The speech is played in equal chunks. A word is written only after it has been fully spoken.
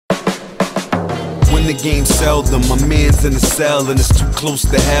the game seldom. My man's in the cell and it's too close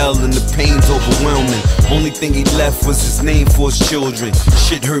to hell, and the pain's overwhelming. Only thing he left was his name for his children.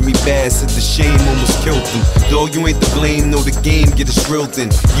 Shit hurt me bad, said the shame almost killed him. Though you ain't to blame, know the game get us reeled in.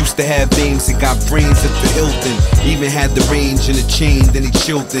 Used to have names and got brains at the Hilton. Even had the range and the chain, then he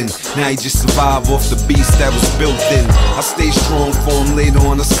chilled in. Now he just survived off the beast that was built in. I stay strong for him, later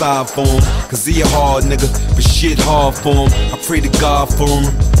on the side for him. Cause he a hard nigga, but shit hard for him. I pray to God for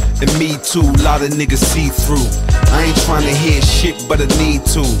him, and me too, lot of niggas see through. I ain't trying to hear shit, but I need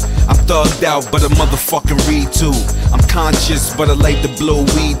to. I'm thugged out, but I motherfucking read too. I'm conscious, but I like to blow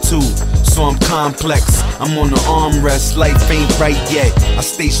weed too. So I'm complex, I'm on the armrest. Life ain't right yet. I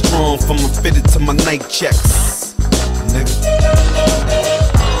stay strong from a fitted to my night checks. Nigga.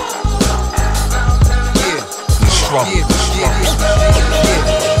 Yeah. The struggle, the struggle.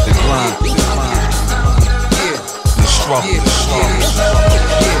 The grind, the grind. The struggle, the struggle.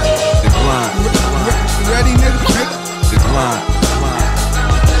 The grind, the grind. Ready, nigga? The grind.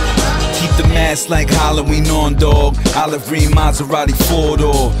 Keep the mask like Halloween on, dog. Olive green Maserati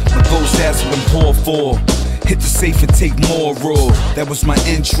 4-door. My ghost ass been poured for. Hit the safe and take more raw. That was my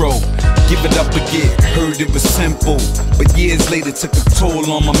intro. Give it up again. Heard it was simple, but years later took a toll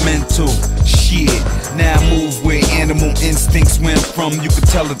on my mental. Shit. Now I move where animal instincts went from. You can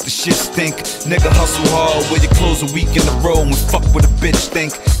tell if the shit stink. Nigga hustle hard, wear your clothes a week in a row and fuck what a bitch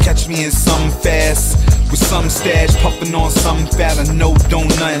think. Catch me in something fast with some stash, puffin' on something fat. I know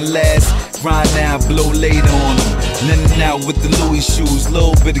don't nothing last. Grind now, blow later on them. In and out with the Louis shoes,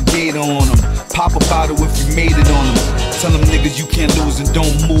 little bit of gator on them. Pop a bottle if you made it on them. Tell them niggas you can't lose and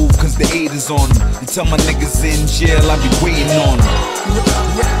don't move cause the 8 is on them. And tell my niggas in jail I be waiting on them.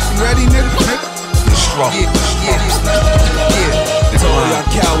 Ready, nigga? The struggle, the struggle. It's all y'all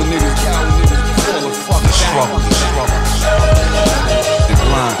coward niggas, fall the fuck the struggle, the struggle. The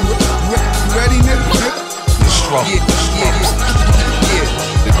grind. Ready, nigga? The struggle, the struggle.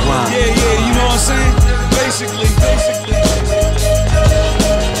 The grind. Yeah, you know what I'm saying? Basically.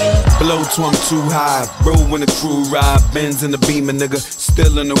 Below 2, I'm too high. Roll when the crew ride. Benz in the Beamer, nigga.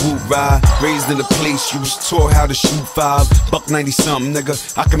 Still in the hoop ride. Raised in the place, you was taught how to shoot 5. Buck 90 something, nigga.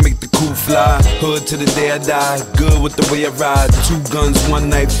 I can make the coupe fly. Hood to the day I die. Good with the way I ride. 2 guns, 1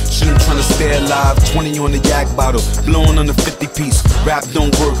 knife. Shit, I'm trying to stay alive. 20 on the yak bottle. Blowing on the 50 piece. Rap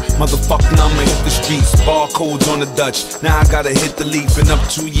don't work. Motherfucking, I'ma hit the streets. Barcodes on the Dutch. Now I gotta hit the leaf. Been up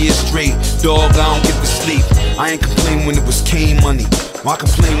 2 years straight. Dog, I don't get to sleep. I ain't complain when it was Kane money. Why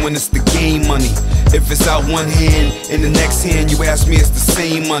complain when it's the game money? If it's out one hand, in the next hand you ask me it's the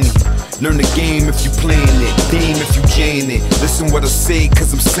same money. Learn the game if you playing it, game if you jaying it. Listen what I say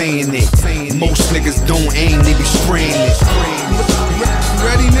cause I'm saying it. Most niggas don't aim, they be spraying it.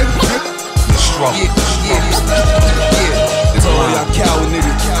 Ready, nigga? The struggle, the struggle. It's all y'all coward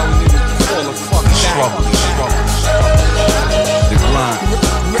niggas, fall the fuck the struggle, the struggle. The grind.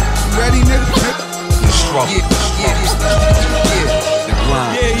 Ready, nigga? The struggle, the struggle.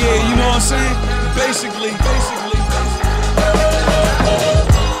 Yeah, you know what I'm saying? Basically.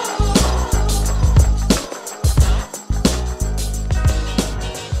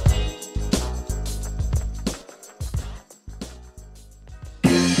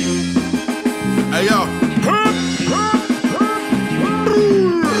 Hey, yo.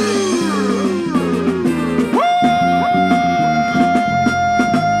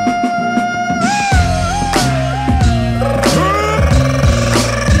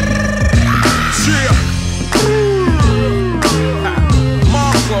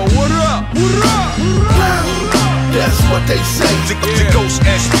 What they say, the Ghost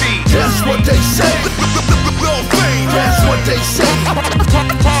SP. That's what they say. That's what they say.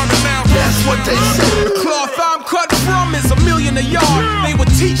 That's what they say. The cloth I'm cut from is $1 million a yard. They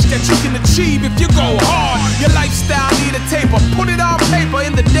would teach that you can achieve if you go hard. Your lifestyle need a taper. Put it on paper.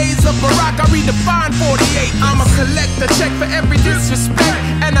 In the days of Barack, I redefine 48. I'ma collect a check for every disrespect,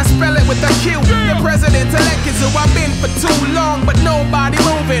 and I spell it with a Q. The president-elect is who I've been for too long, but nobody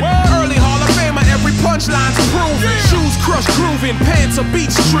moving. Early Hall of Famer, every punchline's proven. Shoes crushed, grooving, pants a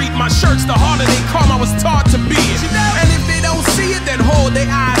Beach Street. My shirt's the harder they come, I was taught to be it. And if they don't see it, then hold their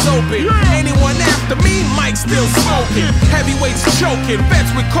eyes open. Anyone after me, Mike still smoking. Heavyweights choking,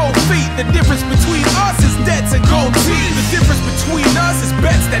 vets with cold feet. The difference between us is debts and gold teeth. The difference between us is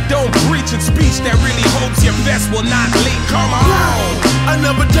bets that don't breach and speech that really hopes your vest will not leak. Come on.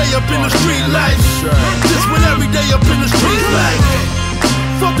 Another day up in the street life. Just when every day up in the street life.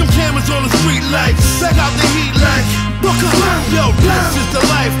 Fuck them cameras on the street lights. Back out the heat like yo, this is the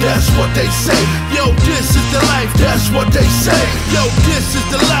life, that's what they say. Yo, this is the life, that's what they say. Yo, this is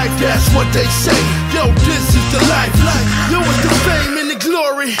the life, that's what they say. Yo, this is the life. Yo, it's the fame and the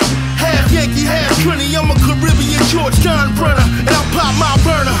glory. Half Yankee, half Trini, runner, and I pop my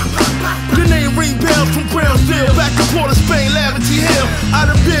burner. Your name ring bells from Brownsville, back to Port of Spain, Lavity Hill. I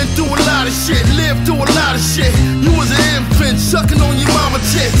done been through a lot of shit, lived through a lot of shit. You was an infant, sucking on your mama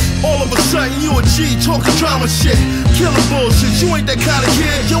tits. All of a sudden, you a G, talking drama shit. Killing bullshit, you ain't that kind of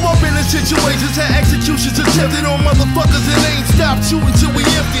kid. Yo, I've been in situations, had executions attempted on motherfuckers and ain't stopped shooting till we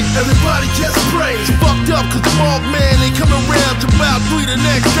empty. Everybody just pray. It's fucked up, cause the mob man ain't coming around till about 3 the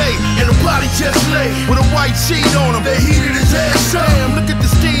next day. And the body just lay with a white sheet on him. They heated his ass up. Damn, look at the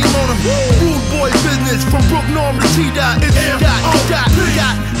steam on him. Rude boy business from Brook Norm to T-Dot. It's dot,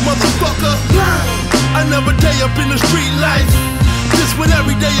 motherfucker. Another day up in the street life. This one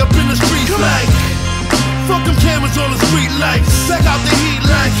every day up in the street like. Fuck them cameras on the street lights. Back out the heat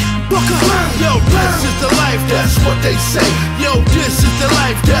like. Yo, this is the life, that's what they say. Yo, this is the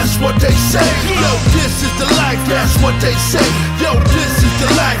life, that's what they say. Yo, this is the life, that's what they say. Yo, this is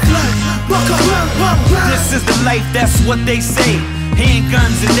the life. This is the life, that's what they say.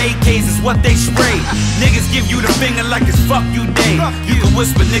 Handguns and AKs is what they spray. Niggas give you the finger like it's fuck you day. You can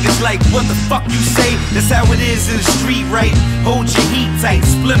whisper niggas like what the fuck you say. That's how it is in the street, right? Hold your heat tight,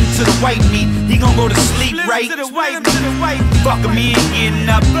 split him to the white meat. He gon' go to sleep, right? Fuck him, he ain't getting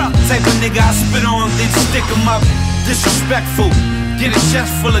up. Type of nigga I spit on, then stick him up. Disrespectful, get a chest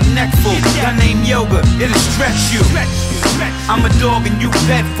full of neck full. Got name Yoga, it'll stretch you. I'm a dog and you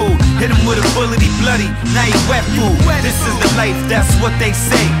pet food. Hit him with a bullet, he bloody, now he wet food. This is the life, that's what they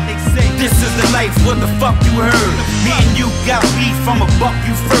say. This is the life, what the fuck you heard? Me and you got beef, I'ma buck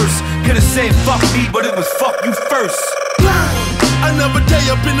you first. Could've said fuck me, but it was fuck you first. Another day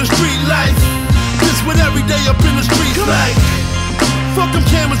up in the street life. This one every day up in the street like. Fuck them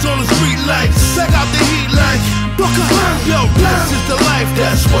cameras on the street lights. Back out the heat like. Yo, this is the life,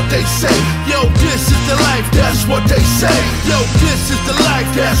 that's what they say. Yo, this is the life, that's what they say. Yo, this is the life,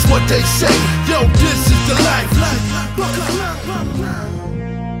 that's what they say. Yo, this is the life.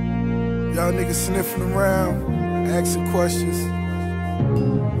 Y'all niggas sniffing around, asking questions,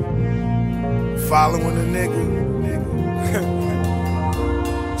 following a nigga.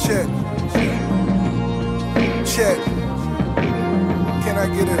 Check. Check. Can I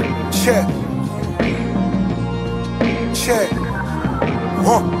get a check? Check.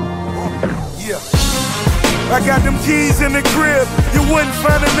 Yeah. I got them keys in the crib. You wouldn't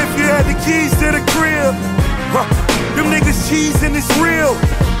find them if you had the keys to the crib. Them niggas cheese and it's real.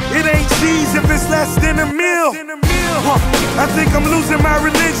 It ain't cheese if it's less than a meal. I think I'm losing my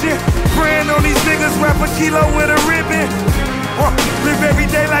religion. Praying on these niggas, wrap a kilo with a ribbon. Live every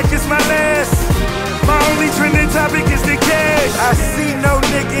day like it's my last. My only trending topic is the cash. I see no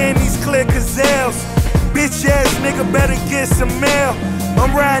nigga in these clear gazelles. Bitch ass nigga better get some mail.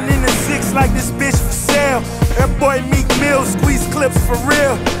 I'm riding in the 6 like this bitch for sale. That boy Meek Mill squeeze clips for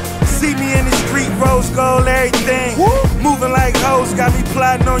real. See me in the street, rose gold, everything. Moving like hoes, got me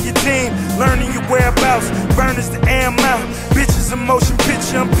plotting on your team. Learning your whereabouts, burners the AM out. Bitches a motion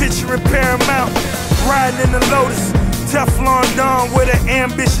picture, I'm picturing Paramount. Riding in the Lotus, Teflon Dawn with an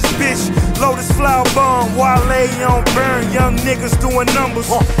ambitious bitch. Lotus flower bomb, Wale on burn. Young niggas doing numbers.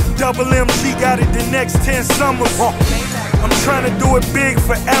 Double MG got it the next 10 summers. I'm trying to do it big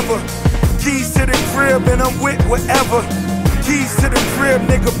forever. Keys to the crib and I'm with whatever. Keys to the crib,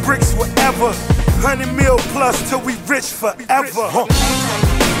 nigga, bricks forever. 100 mil plus till we rich forever.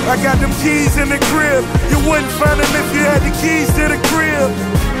 I got them keys in the crib. You wouldn't find them if you had the keys to the crib.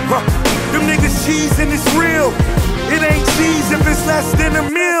 Them niggas cheese and it's real. It ain't cheese if it's less than a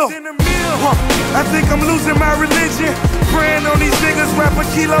meal. I think I'm losing my religion. Praying on these niggas, wrap a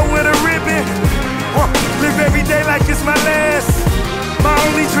kilo with a ribbon. Live every day like it's my last. My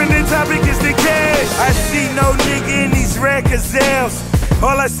only trending topic is the cash. I see no nigga in these red gazelles.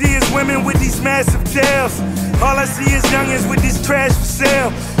 All I see is women with these massive tails. All I see is youngins with this trash for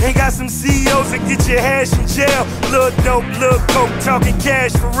sale. Ain't got some CEOs that get your hash in jail. Look dope, look coke, talking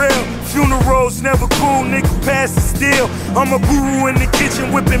cash for real. Funerals never cool, nigga, pass the steel. I'm a guru in the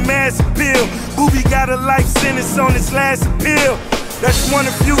kitchen whipping mass appeal. Booby got a life sentence on his last appeal. That's one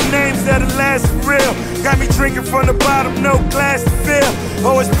of few names that'll last for real. Got me drinking from the bottom, no glass to fill.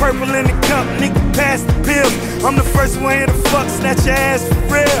 Oh, it's purple in the cup, nigga, pass the pills. I'm the first one here to fuck, snatch your ass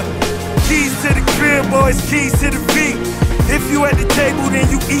for real. Keys to the crib, boys, keys to the beat. If you at the table, then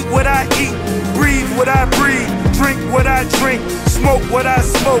you eat what I eat. Breathe what I breathe, drink what I drink. Smoke what I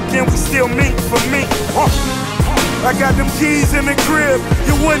smoke, then we still mink for mink. I got them keys in the crib.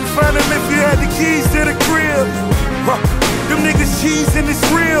 You wouldn't find them if you had the keys to the crib. Them niggas cheese and it's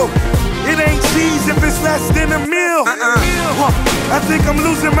real. It ain't cheese if it's less than a meal. I think I'm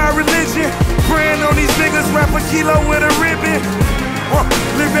losing my religion. Praying on these niggas, wrap a kilo with a ribbon.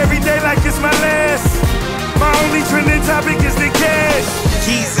 Live every day like it's my last. My only trending topic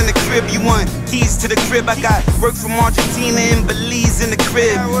crib you want? Keys to the crib, I got work from Argentina and Belize in the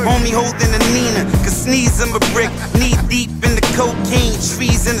crib. Homie holding a Nina, cause sneeze I'm a brick. Knee deep in the cocaine,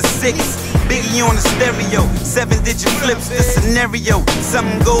 trees in the six. Biggie on the stereo, 7-digit flips the scenario.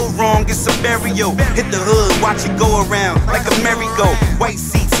 Something go wrong, it's a burial. Hit the hood, watch it go around like a merry-go. White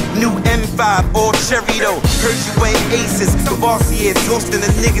seats, new M5, all cherry though. Heard you ain't aces, the bossy is hosting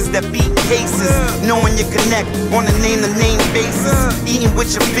the niggas that beat cases. Knowing you connect on a name-to-name basis. Eating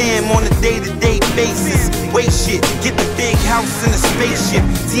with your fam on a day-to-day basis. Wait shit, get the big house in a spaceship.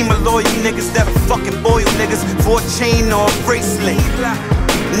 Team of loyal niggas that'll fucking boil niggas for a chain or a bracelet.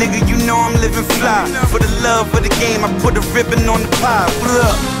 Nigga, you know I'm living fly. For the love of the game, I put a ribbon on the pie. What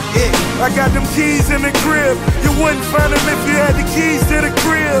up? Yeah. I got them keys in the crib. You wouldn't find them if you had the keys to the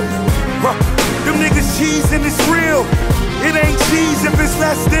crib. Them niggas cheese and it's real. It ain't cheese if it's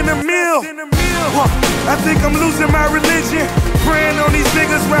less than a meal. I think I'm losing my religion. Praying on these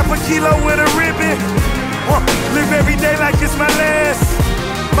niggas, wrap a kilo with a ribbon. Live every day like it's my last.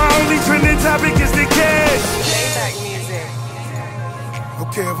 My only trending topic is the cash.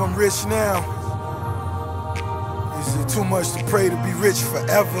 Okay, if I'm rich now, is it too much to pray to be rich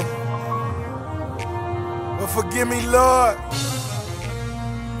forever? But forgive me, Lord.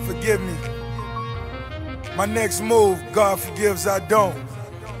 Forgive me. My next move, God forgives, I don't.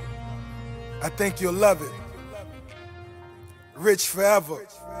 I think you'll love it. Rich forever.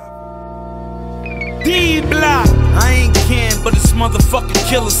 D-Block. I ain't can, but it's motherfucking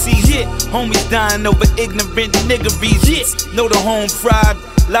killer season. Homies dying over ignorant nigga reasons. Know the home fried,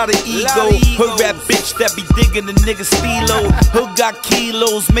 lot of ego. Hood rap bitch that be digging the niggas stilo. Hood got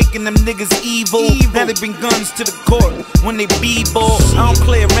kilos, making them niggas evil. Now they bring guns to the court when they b-ball. I don't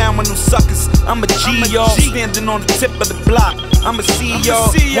play around with no suckers. I'm a G, y'all. Standing on the tip of the block. I'm a C,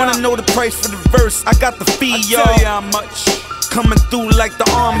 y'all. Wanna know the price for the verse? I got the fee, y'all. Tell you how much. Coming through like the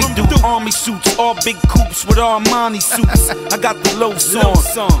army do. Army suits, all big coupes with Armani suits. I got the low song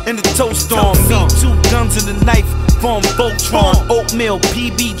and the toast on me. 2 guns and a knife. From Voltron, oatmeal,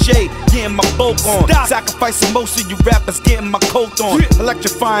 PBJ, getting my bulk on. Sacrificing most of you rappers, getting my coat on.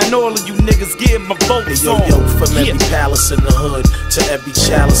 Electrifying all of you niggas, getting my votes on. Yo, from every palace in the hood to every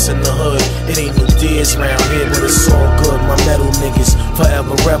chalice in the hood. It ain't no diss round here, but it's all good. My metal niggas,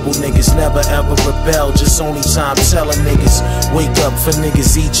 forever rebel niggas, never ever rebel. Just only time telling niggas, wake up for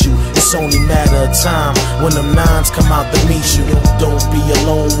niggas eat you. It's only matter of time when them nines come out to meet you. Don't be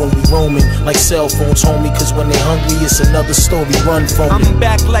alone when we roaming like cell phones, homie, cause when they hungry, it's another story, run from I'm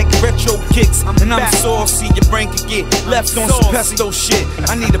back like retro kicks, and I'm saucy, your brain can get left on some pesto shit.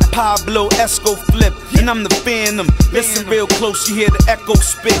 I need a Pablo Esco flip, and I'm the Phantom. Listen real close, you hear the echo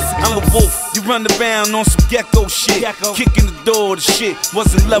spit. I'm a wolf, you run around on some gecko shit. Kicking the door, the shit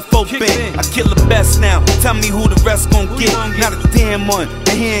wasn't left open. I kill the best now, tell me who the rest gon' get. Not a damn one,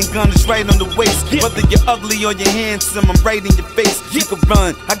 the handgun is right on the waist. Whether you're ugly or you're handsome, I'm right in your face. You can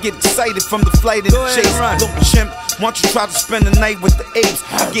run, I get excited from the flight and the chase. Little chimp, why don't you try to spend the night with the apes?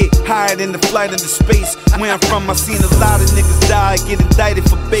 I get hired in the flight into space. Where I'm from, I seen a lot of niggas die, get indicted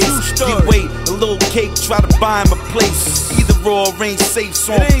for base. Get weight, a little cake, try to buy him a place. Either raw or ain't safe,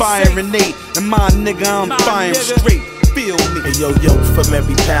 so I'm firing 8. And my nigga, I'm firing straight. Feel me. Hey, yo, from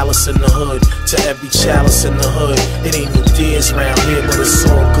every palace in the hood to every chalice in the hood. It ain't no diss round here, but it's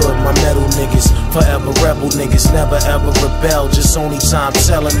all good. My metal niggas, forever rebel niggas, never ever rebel. Just only time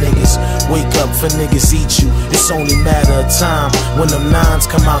telling niggas, wake up for niggas eat you. It's only matter of time when them nines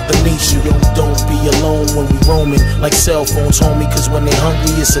come out to meet you. Yo, don't be alone when we roaming like cell phones, homie, cause when they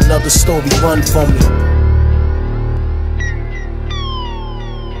hungry, it's another story, run from me.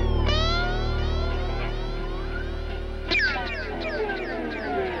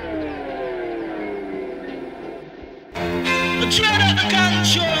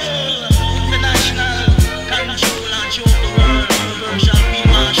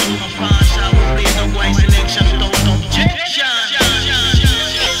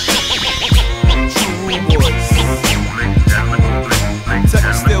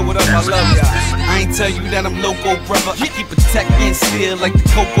 Tell you that I'm loco, brother. I keep a tech and steel like the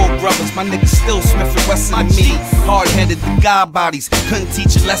Coco brothers. My niggas still Smif-N-Wessun to me. Hard-headed, the god bodies couldn't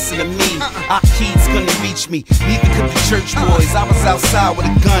teach a lesson to me. Our kids couldn't reach me, neither could the church boys. I was outside with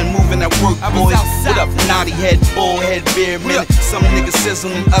a gun, moving at work, boys. What up, naughty head, bullhead, beer men? Some niggas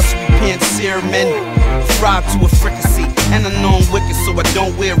sizzling us, we can't sear men. Fried to a fricassee, and I know I'm wicked, so I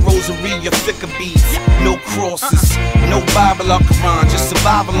don't wear rosary or thicker beads. No crosses, no Bible or Quran, just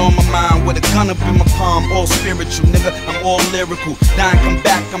survival on my mind with a gun up in my palm. All spiritual, nigga, I'm all lyrical. Dying, come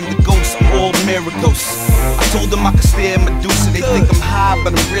back, I'm the ghost, I'm all miracles. I told them I could stay in Medusa, they think I'm high,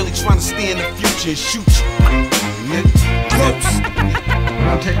 but I'm really trying to stay in the future and shoot you, nigga.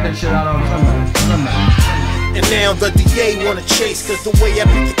 gonna take that shit out on Sunday. And now the DA wanna chase, cause the way I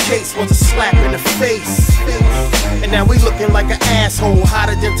beat the case was a slap in the face. And now we looking like an asshole,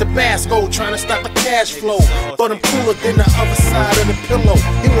 hotter than Tabasco, trying to stop the cash flow. But I'm cooler than the other side of the pillow.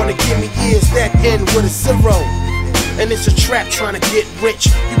 You wanna give me years that end with a zero. And it's a trap trying to get rich.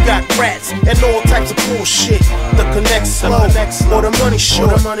 You got rats and all types of bullshit. The connect slow, or the money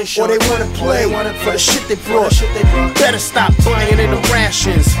short, or they wanna play for the shit they brought. Better stop buying in the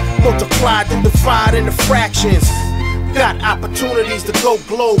rations. Multiply, then divide into fractions. Got opportunities to go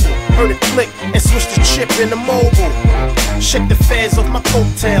global. Heard it click and switch the chip into mobile. Shake the feds off my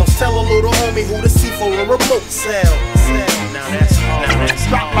coattails. Tell a little homie who to see for a remote cell. Now that's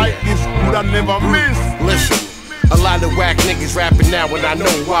Stop like this, food I never miss. Listen. A lot of whack niggas rapping now and I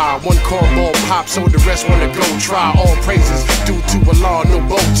know why. One cornball pop so the rest wanna go try. All praises due to Allah, no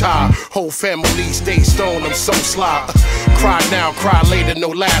bow tie. Whole family stay stoned, I'm so sly. Cry now, cry later, no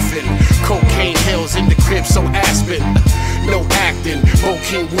laughing. Cocaine hills in the crib, so Aspen. No acting,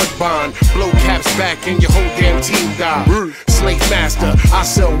 Bokeem Woodbine. Blow caps back and your whole damn team die. Slave master, I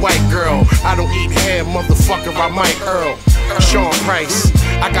sell white girl. I don't eat hair, motherfucker, I might Earl. Sean Price,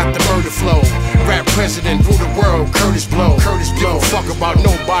 I got the murder flow. Rap president, rule the world, Curtis Blow. Give a fuck about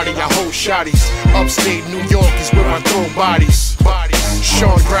nobody, I hold shotties. Upstate New York is where I throw bodies.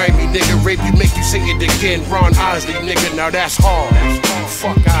 Sean Grimy, nigga, rape you, make you say it again. Ron Isley, nigga, now that's hard.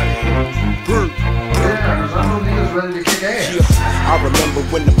 Fuck out of here. I remember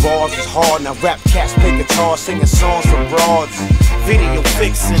when the bars was hard. Now rap cats play guitar, singing songs for broads. Video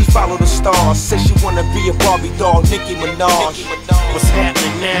vixen, she follow the stars. Says she wanna be a Barbie doll, Nicki Minaj. What's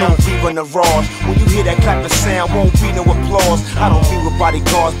happening now? No rerun the raws. When you hear that clapping sound, won't be no applause. I don't be with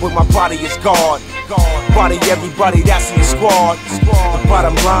bodyguards, but my body is guard. Body everybody that's in the squad. The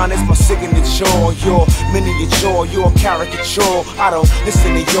bottom line is my signature. Your miniature, your caricature. I don't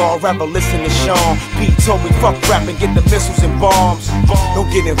listen to y'all, rapper listen to Sean. Pete told me fuck rap and get the missiles and bombs. Don't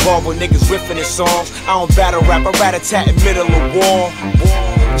get involved with niggas riffing in songs. I don't battle rap, I rat-a-tat in middle of war.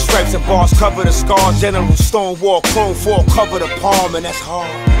 The stripes and bars cover the scars. General Stonewall, Chrome 4 cover the palm. And that's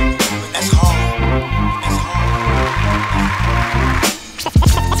hard, that's hard, that's hard.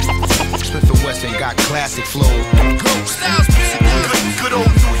 Smif-N-Wessun got classic flow. Good old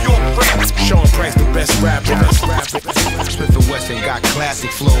New York rap. Sean Price the best rapper. Smif-N-Wessun got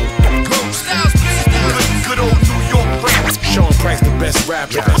classic flow. Good old New York rap. Sean Price the best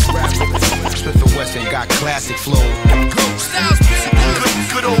rapper. Smif-N-Wessun got classic flow.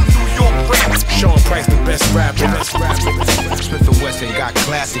 Good old New York rap. Sean Price the best rapper. Smif-N-Wessun got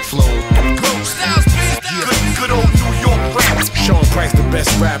classic flow. Good old New York rap. Sean Price the best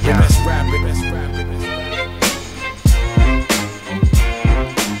rapper.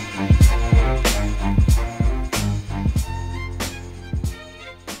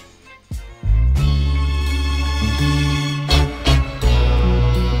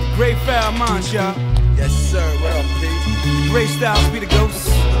 Great foul Monch, y'all. Yes, sir. What up, P? Great styles be the ghost.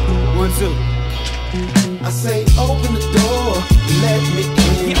 1, 2. I say, open the door, let me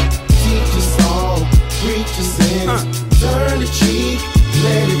in. Teach us all, preach your sins. Turn the cheek,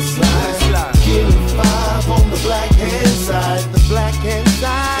 let it slide. Give me 5 on the black hand side. The black hand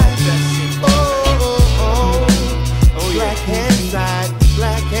side. Oh, oh, oh. Oh, black hand side.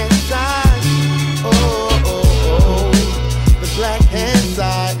 Black hand side. Oh, oh, oh. The black hand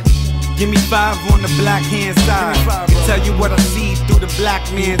side. Give me 5 on the black hand side. Can tell you what I see through the black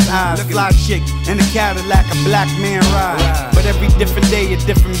man's eyes. Fly chick in a Cadillac, a black man ride. But every different day, a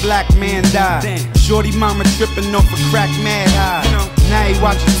different black man die. Shorty mama tripping off a crack mad high. Now he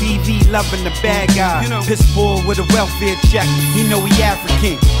watching TV, loving the bad guy. Piss poor with a welfare check. He know he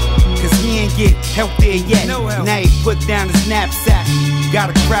African, cause he ain't get help there yet. Now he put down his knapsack. Got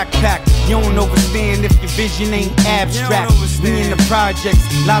a crack pack. You don't understand if your vision ain't abstract. We in the projects,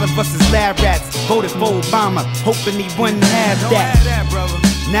 a lot of us is lab rats. Voted for Obama, hoping he wouldn't have that.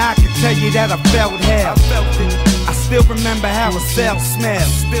 Now I can tell you that I felt hell. I still remember how a cell smelled.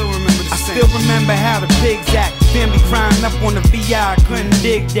 I still remember how the pigs act. Family crying up on the VI, couldn't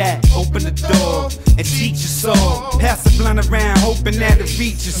dig that. Open the door and teach us all. Pass the blunt around, hoping that it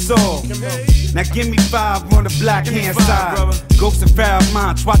reach your soul. Now give me 5 on the black hand side. Ghost and Pharoahe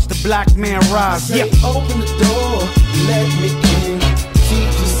Monch, watch the black man rise. Say, open the door, let me in.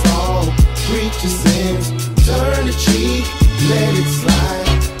 Teach us all, preach your sins. Turn the cheek, let it slide.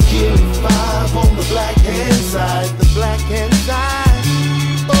 Give me 5 on the black hand side. The black hand side.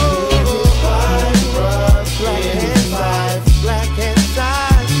 Oh, 5, bruh. Black hand side. Black hand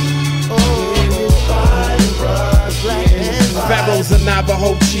side. Oh, 5, bruh. Black hand side. Pharaoh's a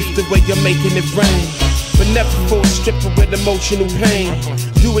Navajo chief, the way you're making it rain. but never for a stripper with emotional pain.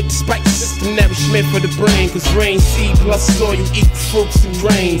 Do it despite the system nourishment for the brain, cause rain, seed plus soil, you eat fruits and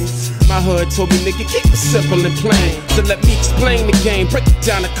grains. My hood told me, nigga, keep it simple and plain. So let me explain the game, break it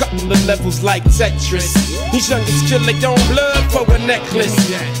down a couple of levels like Tetris. These youngest kill their own blood for a necklace.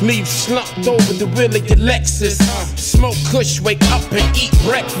 Leave slumped over the wheel of your Lexus. Smoke kush, wake up and eat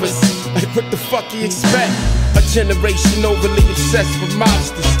breakfast. Like what the fuck you expect? A generation overly obsessed with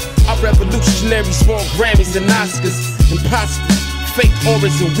mobsters. Our revolutionaries want Grammys and Oscars. Imposters, fake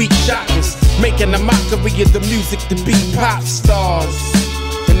auras and weak chakras, making a mockery of the music to be pop stars.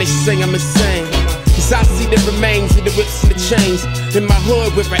 And they say I'm insane, cause I see the remains of the whips and the chains in my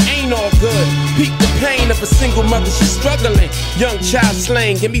hood where it ain't all good. Peep the pain of a single mother, she's struggling. Young child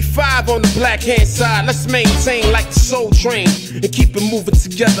slain, give me 5 on the black hand side. Let's maintain like the Soul Train and keep it moving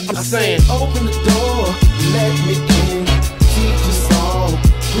together, I'm saying. Open the door, let me in. Teach us all,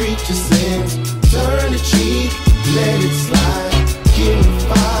 preach your sins. Turn the cheek, let it slide. Give me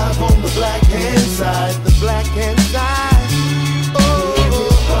 5 on the black hand side. The black hand side.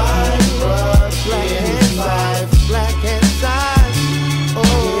 Black hand side, oh,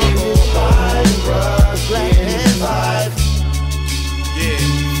 5 bruh, black hand side.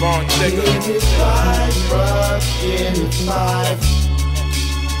 Yeah, Phonte. Give me 5 bruh, give me 5.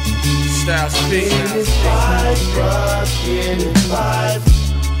 Style speed. Give me 5 bruh, give me 5.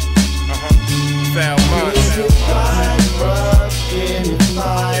 Foul Monch. Give me 5 bruh, give me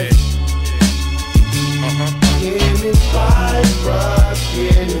 5. Give me 5 bruh,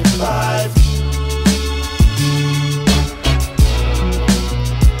 give me 5.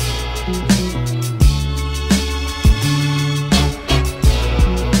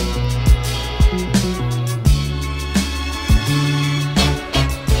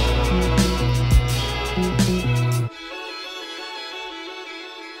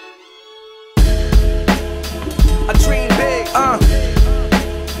 I dream big, I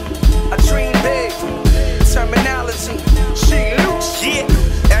dream big. Termanology, Sheek Louch,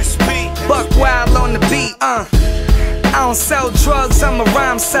 yeah, SP. Buck wild on the beat, I don't sell drugs, I'm a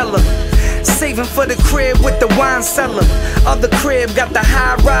rhyme seller. Saving for the crib with the wine cellar. Other crib got the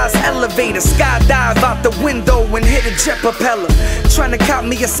high-rise elevator. Skydive out the window and hit a jet propeller. Tryna cop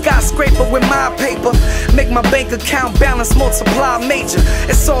me a skyscraper with my paper. Make my bank account balance multiply major.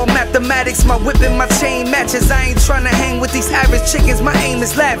 It's all mathematics, my whip and my chain matches. I ain't tryna hang with these average chickens, my aim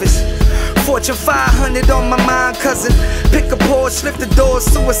is lavish. Fortune 500 on my mind, cousin. Pick a Porsche, lift the door,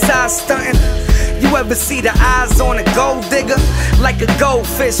 suicide stunting. You ever see the eyes on a gold digger? Like a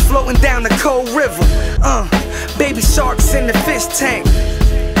goldfish floating down the cold river. Baby sharks in the fish tank.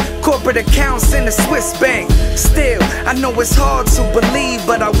 Corporate accounts in the Swiss bank. Still, I know it's hard to believe,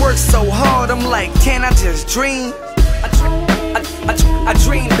 but I work so hard, I'm like, can I just dream? I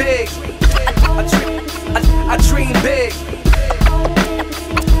dream big. I dream big.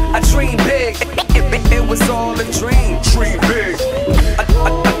 I dream big. It was all a dream. Dream big.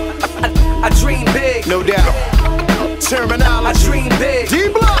 I dream big. No doubt. Termanology. I dream big.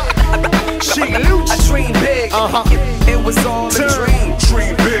 D-Block. Sheek Louch. I dream big. It was all a dream.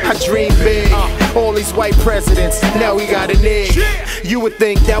 Dream big. I dream big. All these white presidents, now we got an egg. You would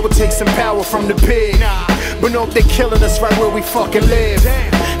think that would take some power from the pig, but nope, they killing us right where we fucking live.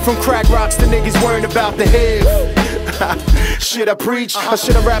 From crack rocks to niggas worrying about the HIV. Should I preach? Or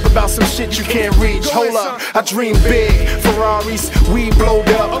should I rap about some shit you can't reach? Hold up, I dream big. Ferraris, weed blowed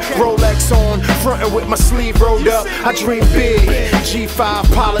up. Rolex on, frontin' with my sleeve rolled up. I dream big. G5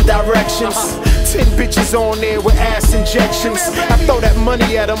 Polo directions. 10 bitches on there with ass injections. I throw that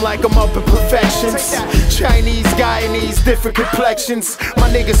money at them like I'm up in perfections. Chinese, Guyanese, different complexions. My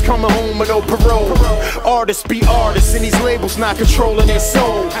niggas coming home with no parole. Artists be artists, and these labels not controlling their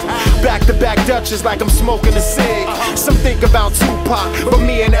soul. Back to back Dutchess like I'm smoking a cig. Some think about Tupac, but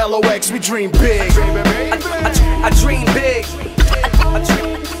me and LOX, we dream big. I dream big.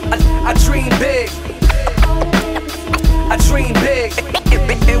 I dream big. I dream big.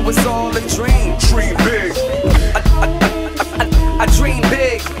 It was all a dream. Dream big. I dream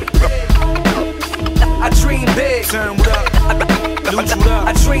big. I dream big. Turn what up? Louch what up?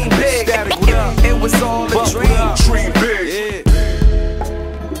 I dream big. Statik what up? It was all a dream. Dream big.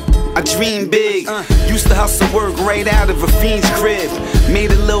 I dream big, used to hustle work right out of a fiend's crib.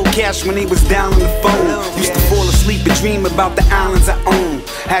 Made a little cash when he was down on the phone. Used to fall asleep and dream about the islands I own.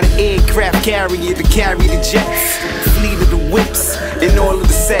 Had an aircraft carrier to carry the jets. Fleet of the whips and all of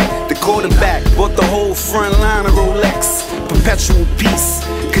the set. The quarterback bought the whole front line of Rolex. Perpetual peace,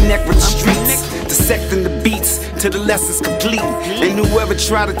 connect with the streets. Dissecting the beats till the lessons complete. And whoever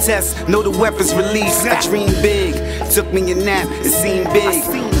try to test, know the weapons released. I dream big, took me a nap, it seemed big.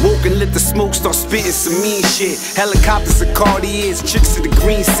 Woke and let the smoke start spitting some mean shit. Helicopters and Cartiers, chicks to the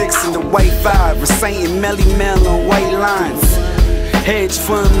green 6 and the white 5, reciting Melly Mel on white lines. Hedge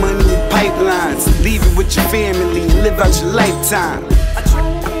fund money and pipelines. Leave it with your family and live out your lifetime.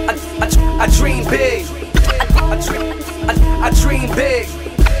 I dream big. I dream big.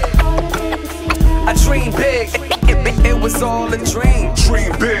 I dream big. It was all a dream.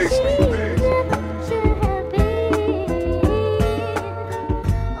 Dream big.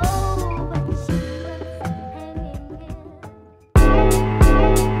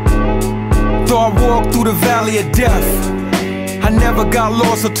 Though I walked through the valley of death, I never got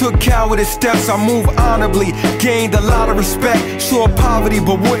lost or took cowardice steps. I moved honorably, gained a lot of respect. Saw poverty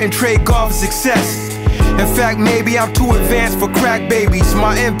but wouldn't trade God for success. In fact, maybe I'm too advanced for crack babies.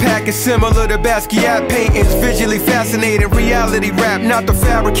 My impact is similar to Basquiat paintings. Visually fascinating, reality rap, not the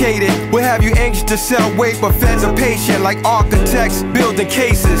fabricated. Will have you anxious to sell weight, but feds are patient. Like architects building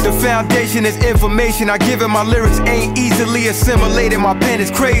cases. The foundation is information I give it. My lyrics ain't easily assimilated. My pen is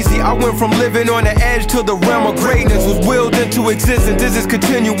crazy. I went from living on the edge to the realm of greatness. Was willed into existence. This is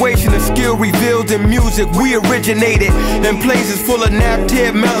continuation of skill revealed in music. We originated in places full of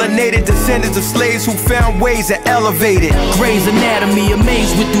napped-hair, melanated descendants of slaves who found ways to elevate it. Grey's Anatomy,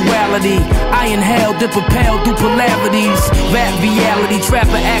 amazed with duality. I inhaled and propelled through polarities. Rap reality,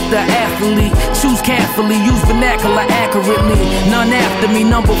 trapper, actor, athlete. Choose carefully, use vernacular accurately. None after me,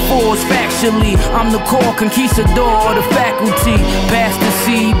 number 4 is factually. I'm the core conquistador of the faculty. Bastard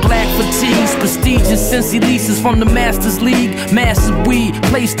seed, black fatigues, prestigious Cincy leases from the Masters League. Massive weed,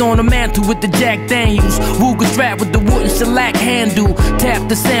 placed on the mantle with the Jack Daniels. Ruger strap with the wooden shellac handle. Tap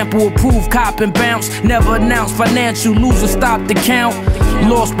the sample, approve, cop and bounce. Never announced financial loser, stop the count.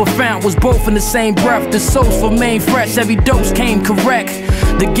 Lost but found was both in the same breath. The souls remain fresh, every dose came correct.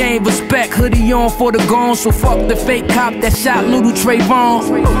 The game respect, hoodie on for the gone. So fuck the fake cop that shot little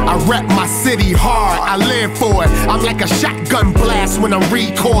Trayvon. I rep my city hard, I live for it. I'm like a shotgun blast when I'm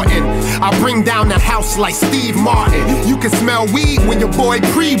recording. I bring down the house like Steve Martin. You can smell weed when your boy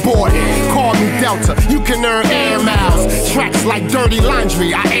pre-boarding. Call me Delta, you can earn air miles. Tracks like dirty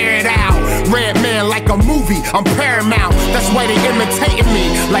laundry, I air it out. Red Man like a movie, I'm Paramount. That's why they imitating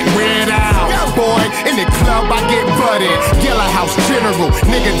me like Red Out. Boy, in the club I get butted. Yellow House General,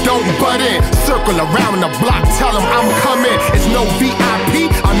 nigga don't butt in. Circle around the block, tell them I'm coming. It's no VIP,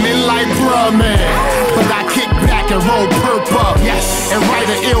 I'm in like bruh man. But I kick back and roll perp up. Yes. And write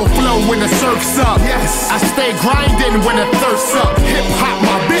an ill flow when the surf's up. Yes. I stay grinding when the thirst's up. Hip hop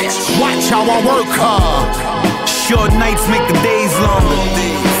my bitch, watch how I work her. Short nights make the days longer,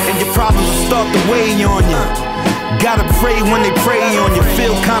 and your problems will start to weigh on you. Gotta pray when they prey on you.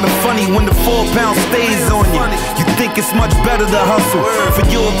 Feel kinda funny when the 4 pound stays on you. You think it's much better to hustle for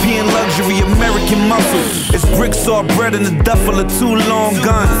European luxury, American muscle. It's bricks or bread in the duffel of 2 long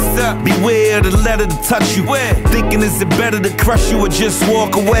guns. Beware of the letter to touch you. Thinking is it better to crush you or just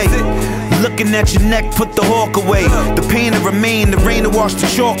walk away? Looking at your neck, put the hawk away. The pain to remain, the rain to wash the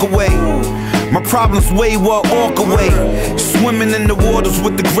chalk away. My problems way what walk away. Swimming in the waters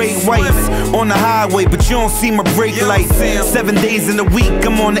with the great whites on the highway, but you don't see my brake lights. 7 days in a week,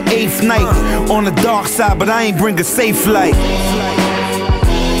 I'm on the 8th night. On the dark side, but I ain't bring a safe light.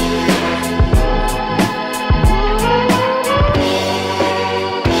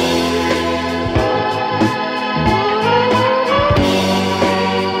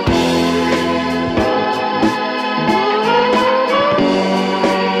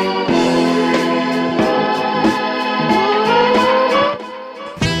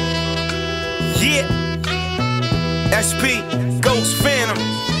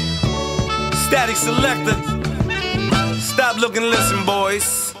 Statik, Selektah. Stop looking, listen,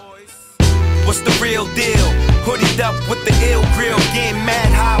 boys. What's the real deal? Hoodied up with the ill grill, getting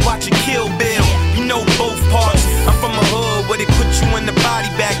mad high, watching Kill Bill. You know both parts. I'm from a hood where they put you in the body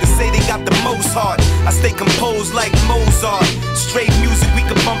bag to say they got the most heart. I stay composed like Mozart. Straight music we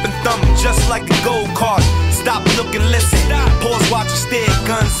can bump and thump just like a gold card. Stop looking, listen. Pause, watch and stare.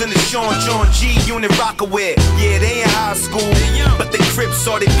 Guns in the Sean John G unit Rockaware. Yeah, they in high school, but they Crips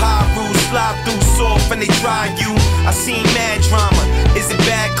or they Pyru. Slide through soft and they try you. I seen mad drama. Is it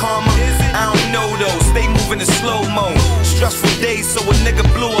bad karma? I don't know though. Stay moving in slow-mo. Stressful days, so a nigga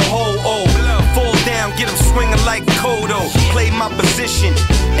blew a hole. Oh, fall down, get him swinging like Kodo. Play my position,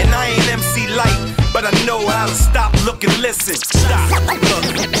 and I ain't MC Light, but I know how to stop, look, and listen. Stop, look,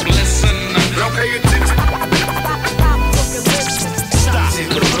 listen. Don't pay attention. Stop,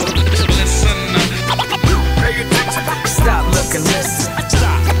 listen. Pay attention. Stop, look, and listen.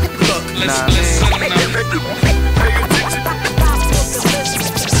 Stop, look, listen. Pay attention.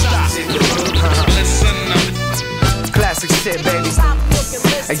 Stop, listen. Classic shit, baby.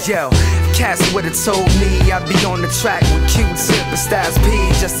 Hey, yo, cats would've told me I'd be on the track with Q-Tip and Styles P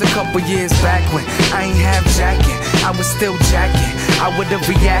just a couple years back when I ain't have jacket, I was still jacking. I would've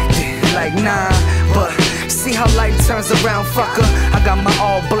reacted like nah, but see how life turns around, fucker. I got my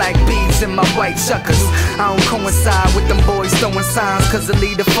all black beads and my white chuckers. I don't coincide with them boys throwing signs, cause it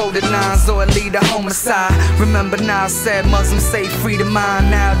lead to folded nines or it lead to homicide. Remember now I said Muslims say free to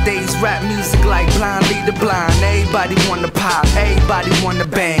mind. Nowadays rap music like blind lead to blind. Everybody wanna pop, everybody wanna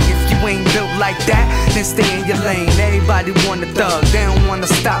bang. If you ain't built like that, then stay in your lane. Everybody wanna thug, they don't wanna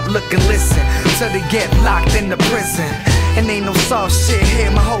stop, look and listen till they get locked in the prison. And ain't no soft shit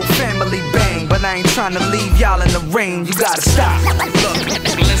here, my whole family bang. But I ain't trying to leave y'all in the rain, you gotta stop. Look,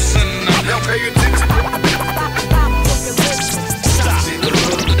 listen up. Don't pay attention. Stop.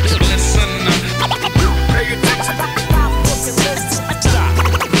 Listen up. Pay attention. Stop.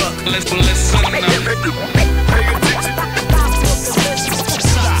 Look, listen up. Pay attention.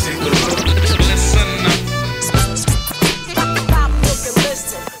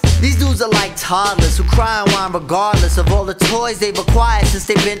 These dudes are like toddlers who cry and whine regardless of all the toys they've acquired since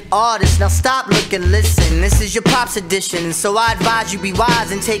they've been artists. Now stop, look and listen, this is your Pops edition, and so I advise you be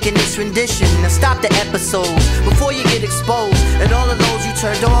wise in taking this rendition. Now stop the episodes before you get exposed, and all of those you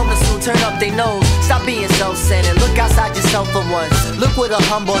turned on will soon turn up their nose. Stop being self-centered, look outside yourself for once. Look with a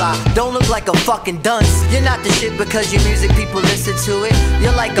humble eye, don't look like a fucking dunce. You're not the shit because your music people listen to it.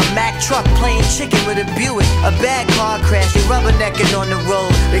 You're like a Mack truck playing chicken with a Buick. A bad car crash, you're rubbernecking on the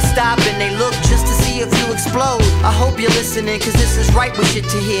road. They stop and they look just to see if you explode. I hope you're listening, cause this is right with shit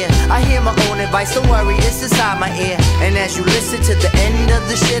to hear. I hear my own advice, don't worry, it's inside my ear. And as you listen to the end of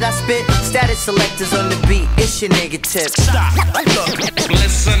the shit I spit, Statik Selektah's on the beat, it's your nigga Tip. Stop, look,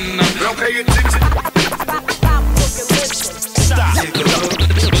 listen up. Don't pay attention. Stop, look,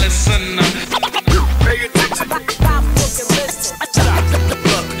 listen up. Pay attention. Stop,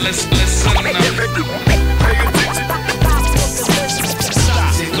 look, listen up. Pay attention.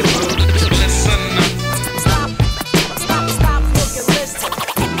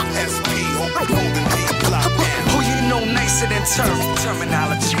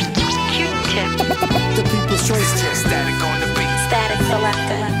 Termanology. Q-Tip. The people's choice. Statik on the beat. Statik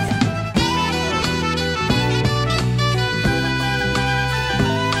Selektah.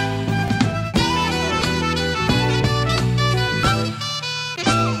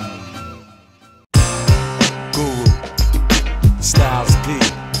 Guru. Styles P.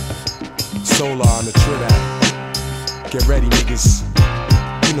 Solar on the Trinidad. Get ready, niggas.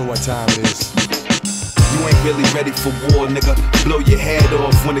 You know what time it is. You ain't really ready for war, nigga. Blow your head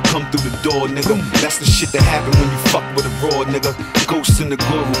off when it come through the door, nigga. That's the shit that happen when you fuck with a raw, nigga. Ghost in the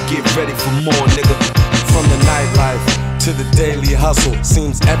guru, get ready for more, nigga. From the nightlife to the daily hustle,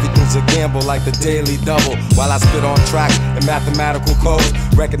 seems everything's a gamble like the daily double. While I spit on tracks and mathematical codes,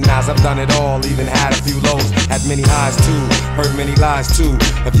 recognize I've done it all, even had a few lows. Had many highs too, heard many lies too.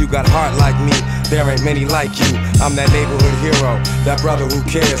 If you got heart like me, there ain't many like you. I'm that neighborhood hero, that brother who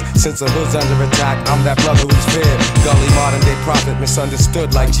cares. Since the hood's under attack, I'm that brother who's feared. Gully modern day prophet,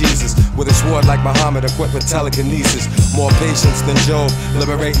 misunderstood like Jesus, with a sword like Muhammad, equipped with telekinesis. More patience than Job,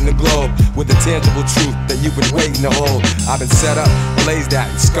 liberating the globe with the tangible truth that you've been waiting to hold. I've been set up, blazed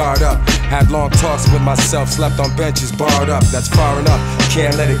at, and scarred up. Had long talks with myself, slept on benches, barred up. That's far enough,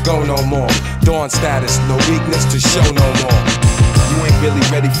 can't let it go no more. Dawn status, no weakness to show no more. You ain't really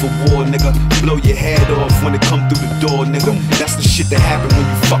ready for war, nigga. Blow your head off when it come through the door, nigga. That's the shit that happen when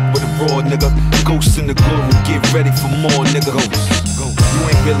you fuck with a raw, nigga. Ghost in the guru, get ready for more, nigga. You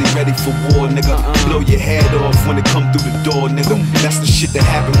ain't really ready for war, nigga. Blow your head off when it come through the door, nigga. That's the shit that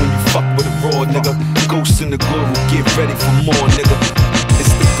happen when you fuck with a raw, nigga. Ghost in the guru, get ready for more, nigga.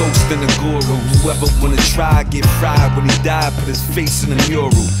 It's the ghost and the guru. Whoever wanna try, get fried. When he died, put his face in the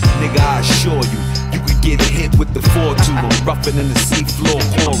mural. Nigga, I assure you, you could get hit with the 4-2. I'm rougher than the seafloor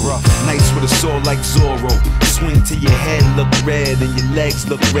horror. Nice with a sword like Zorro. Swing till your head look red and your legs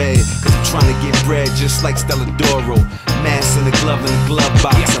look red. Cause I'm trying to get bread just like Stelladoro. Mask in the glove in the glove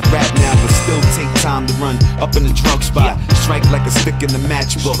box. I rap now but still take time to run up in the drug spot. Strike like a stick in the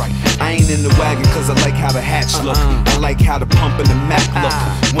matchbook. I ain't in the wagon cause I like how the hatch look. I like how the pump and the Mac look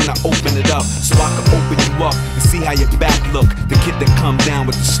when I open it up, so I can open you up and see how your back look. The kid that come down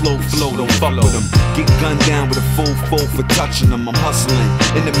with the slow flow, don't fuck with him. Get gunned down with a full foe for touching them. I'm hustling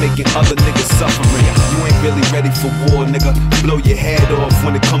into making other niggas suffering. You ain't really ready for war, nigga. Blow your head off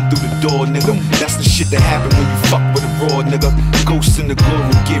when it come through the door, nigga. That's the shit that happen when you fuck with a raw, nigga. Ghost in the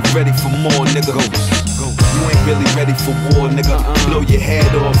guru, get ready for more, nigga. You ain't really ready for war, nigga. Blow your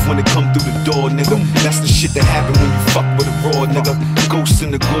head off when it come through the door, nigga. That's the shit that happen when you fuck with a raw, nigga. Ghost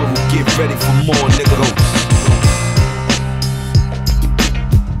in the guru, get ready for more, nigga.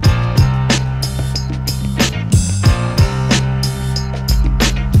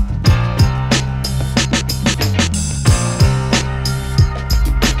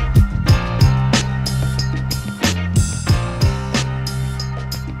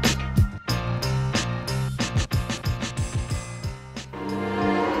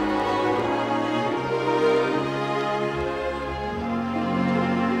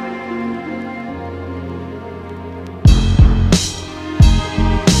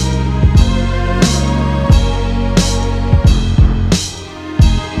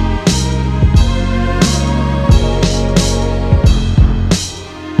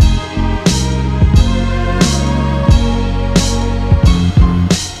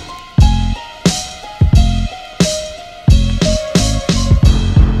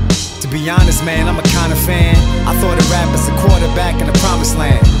 honest, man, I'm a kind of fan. I thought of rap as a quarterback in the promised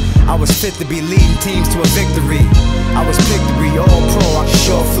land. I was fit to be leading teams to a victory. I was picked to be all pro, I can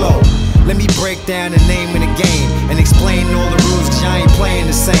sure flow. Let me break down the name of the game and explain all the rules, cause y'all ain't playing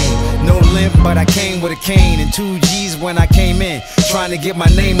the same. No limp, but I came with a cane and 2 G's when I came in, trying to get my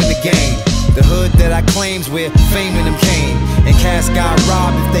name in the game. The hood that I claim's where fame in them came, and cats got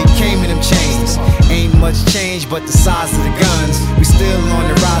robbed if they came in them chains. Ain't much change but the size of the guns. We still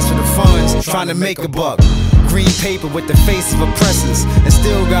on the rise for the funds, trying to make a buck. Green paper with the face of oppressors, and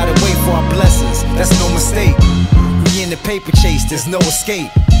still gotta wait for our blessings. That's no mistake. We in the paper chase, there's no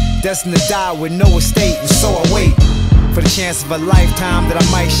escape. Destined to die with no estate, and so I wait for the chance of a lifetime that I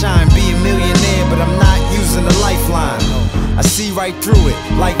might shine. Be a millionaire, but I'm not using a lifeline. I see right through it,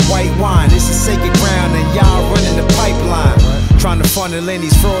 like white wine. It's a sacred ground and y'all running the pipeline, trying to funnel in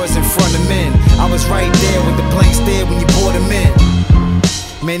these frauds in front of men. I was right there with the blank stare when you brought them in.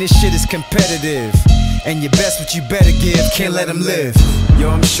 Man, this shit is competitive, and your best what you better give, can't let them live. Yo,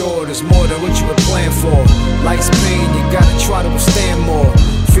 I'm sure there's more than what you were playing for. Life's pain, you gotta try to withstand more.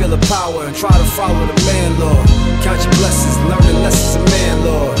 Feel the power and try to follow the man, Lord. Count your blessings, learn the lessons of man,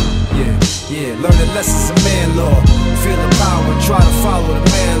 Lord. Yeah, learn the lessons of man, Lord. Feel the power and try to follow the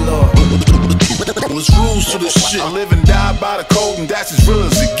man, Lord. There's rules to this shit. I live and die by the code, and that's as real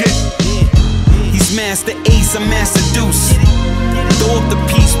as it gets. He's Master Ace, I'm Master Deuce. Throw up the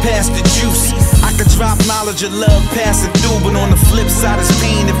peace, pass the juice. I could drop knowledge of love passing through, but on the flip side is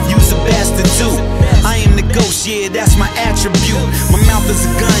pain if you's a bastard too. I am the ghost, yeah, that's my attribute. My mouth is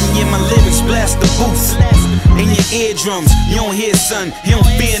a gun, yeah, my lyrics blast the booth. In your eardrums, you don't hear son, you don't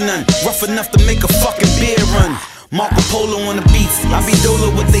fear none. Rough enough to make a fucking beer run. Marco Polo on the beats, I be Dolo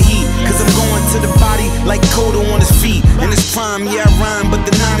with the heat, cause I'm going to the body like Kodo on his feet. In his prime, yeah I rhyme, but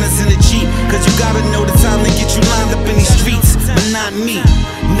the 9 is in the Jeep. Cause you gotta know the time to get you lined up in these streets. But not me,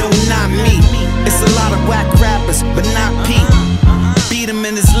 no not me. It's a lot of whack rappers, but not Pete. Beat him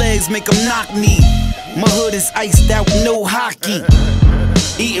in his legs, make him knock knee. My hood is iced out, no hockey.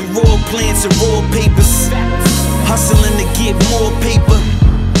 Eating raw plants and raw papers, hustling to get more paper.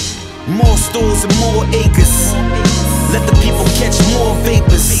 More stores and more acres. Let the people catch more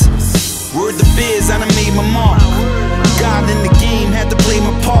vapors. Word to biz, I done made my mark. God in the game, had to play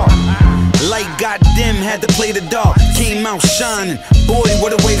my part. Light got dim, had to play the dark. Came out shining, boy,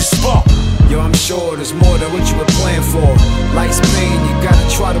 what a way to spark. Yo, I'm sure there's more than what you were playing for. Life's pain, you gotta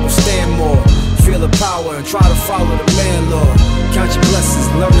try to withstand more. Feel the power and try to follow the man, Lord. Count your blessings,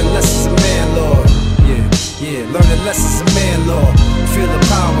 learn the lessons of man, Lord. Yeah, learn the lessons of man, Lord. Feel the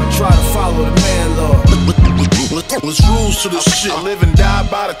power and try to follow the man, Lord. There's rules to this shit. I live and die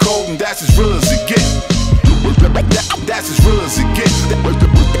by the code, and that's as real as it gets. That's as real as it gets.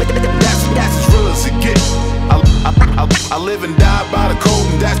 That's as real as it gets. I live and die by the code,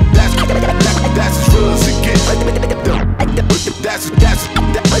 and that's as real as it gets. That's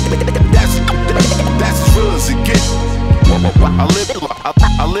as real as it gets.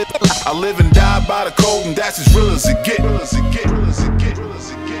 I live and die by the code, and that's as real as it gets.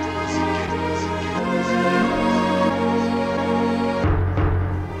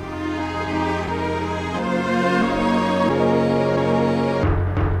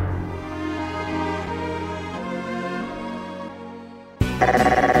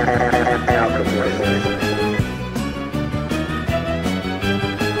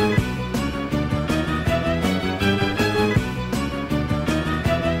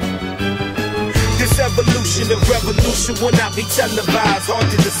 Evolution, the revolution will not be televised. Hard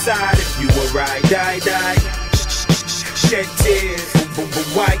to decide if you were right, die. Shed tears, but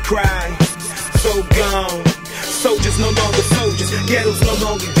why cry? So gone. Soldiers no longer soldiers, ghettos no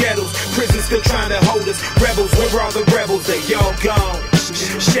longer ghettos. Prisons still trying to hold us. Rebels, where are the rebels? They all gone.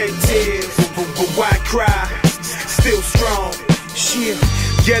 Shed tears, but why cry? Still strong. Shit.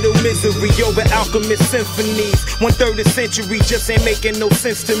 Ghetto misery over Alchemist symphonies. 1/3 of the century just ain't making no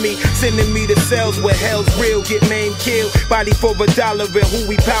sense to me. Sending me to cells where hell's real. Get maimed, killed, body for $1 and who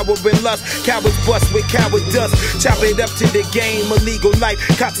we power and lust. Cowards bust with coward dust. Chop it up to the game, illegal life.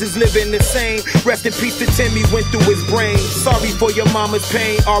 Cops is living the same. Rest in peace to Timmy, went through his brain. Sorry for your mama's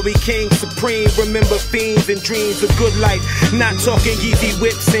pain. Ari King supreme. Remember fiends and dreams of good life. Not talking Yeezy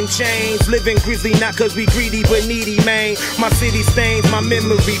whips and chains. Living grizzly not cause we greedy but needy, man. My city stains my memory.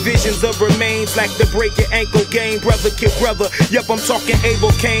 Visions of remains like the break your ankle game. Brother kill brother. Yup, I'm talking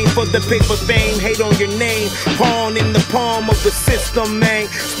Abel Cain for the paper fame. Hate on your name. Pawn in the palm of the system, man.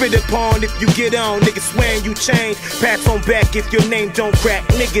 Spit upon if you get on. Niggas swearing you change. Pass on back if your name don't crack.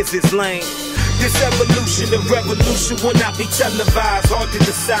 Niggas is lame. This evolution, the revolution will not be televised. Hard to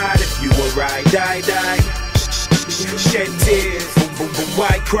decide if you were right, die. Shed tears, but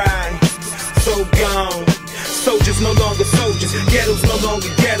why cry? so gone. Soldiers no longer soldiers, ghettos no longer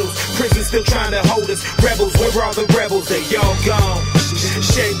ghettos. Prisons still trying to hold us. Rebels, where are the rebels? They all gone.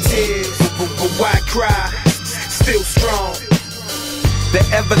 Shed tears, but why cry? Still strong. The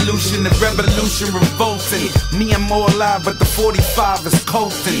evolution of revolution revolting. Me, I'm more alive, but the 45 is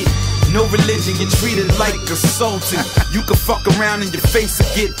colting. No religion, you're treated like a sultan. You can fuck around and your face will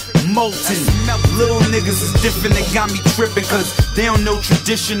get molten. Little niggas is different, they got me tripping, cause they don't know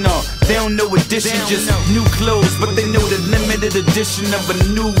traditional, they don't know addition, just new clothes, but they know the limited edition of a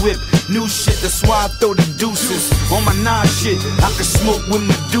new whip, new shit, that's why I throw the deuces. On my nah shit, I can smoke with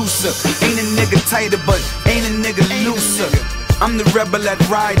Medusa. Ain't a nigga tighter, but ain't a nigga looser. I'm the rebel that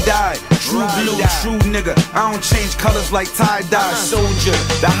ride die, true blue, true nigga. I don't change colors like tie-dye. Soldier,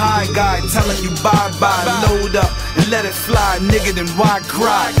 the high guy telling you bye-bye. Load up and let it fly, nigga, then why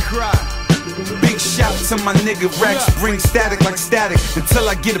cry? Big shout to my nigga Rex, bring static like static until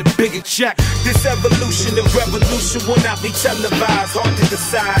I get a bigger check. This evolution of revolution will not be televised. Hard to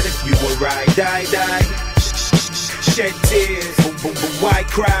decide if you were right, die. Shed tears, but why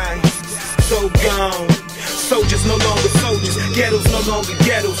cry? So gone. Soldiers no longer soldiers, ghettos no longer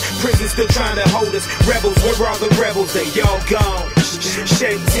ghettos. Prisons still trying to hold us. Rebels, where are the rebels? They all gone.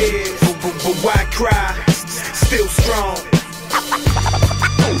 Shed tears, but why cry? Still strong.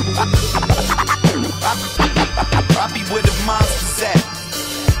 I be where the monsters at.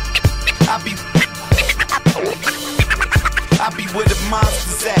 I be where the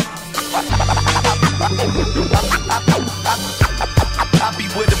monsters at. I be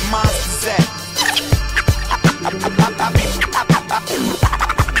where the monsters at. I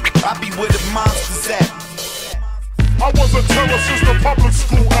be where the monsters at. I was a terror since the public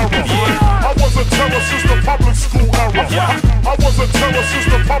school era. I was a terror since the public school era. I was a terror since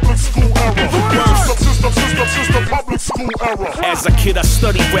the public school era. Since the public school era. As a kid I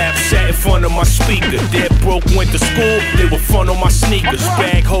studied rap, sat in front of my speaker. Dead broke, went to school, they were fun on my sneakers.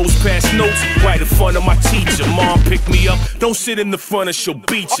 Bag hoes, pass notes, right in front of my teacher. Mom picked me up, don't sit in the front or she'll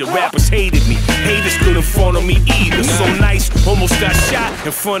beat you. Rappers hated me, haters couldn't front on me either. So nice, almost got shot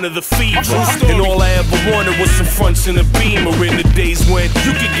in front of the fever. And all I ever wanted was some fronts in a Beamer. In the days when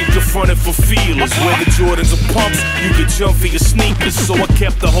you could get confronted for feelers. When the Jordans are pumps, you could jump for your sneakers. So I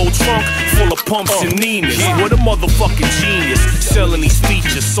kept the whole trunk full of pumps and Ninas. What a motherfucking genius, selling these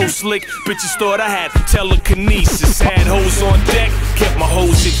features. So slick, bitches thought I had telekinesis. Had hoes on deck, kept my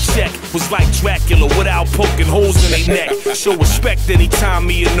hoes in check. Was like Dracula without poking holes in their neck. Show respect anytime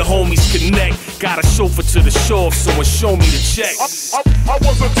me and the homies connect. Got a chauffeur to the show off, so show me the check. I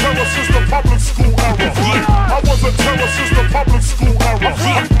was a terror since the public school era. I was a terror since the public school era.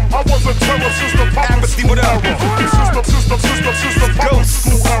 I was a terror since the public school era. Since the public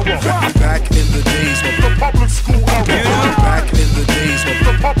school era. Back in the days of the public school era. Back in the days of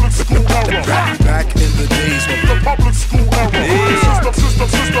the public school era. Back in the days of the public school era.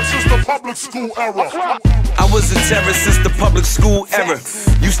 Since the public school era. I was a terror since the public school era.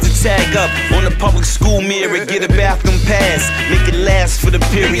 Used to tag up on the public school mirror, get a bathroom pass, make it last for the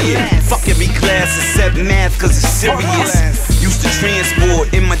period. Fuck every class except math, cause it's serious. Used to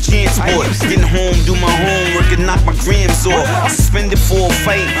transport in my transport, getting home, do my homework and knock my grams off. Suspended for a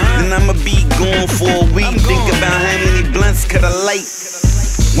fight, then I'ma be gone for a week. Think about how many blunts could I light.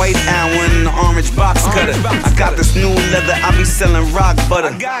 White hour in the orange box cutter. I got this new leather, I be selling rock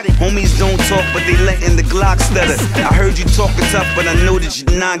butter. Homies don't talk, but they letting the Glock stutter. I heard you talking tough, but I know that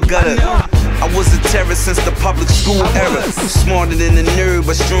you're not gutter. I was a terror since the public school era. Smarter than a nerd,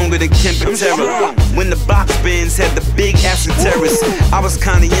 but stronger than Kemp and Terror. When the box bands had the big acid terrorists, I was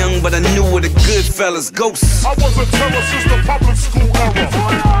kinda young, but I knew what the good fellas. Ghosts. I was a terror since the public school era.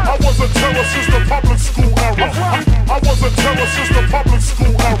 I was a terror since the public school era. I was a terror since the public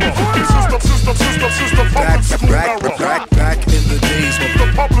school era. Since the public school era. Back in the days of the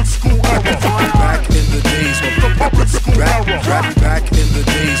public school era. Back in the days of the public school era. Back in the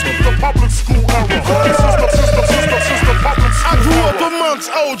days of the public school era. Since the public school era. I grew up amongst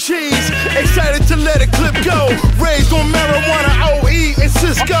OGs, excited to let a clip go. Raised on marijuana, OE, and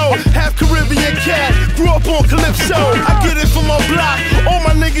Cisco. Half Caribbean cat, grew up on Calypso. I get it from my block, all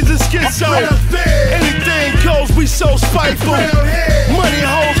my niggas is schizo. Anything goes, we so spiteful. Money,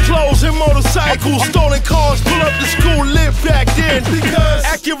 hoes, clothes, and motorcycles. Stolen cars, pull up to school, live back then. Because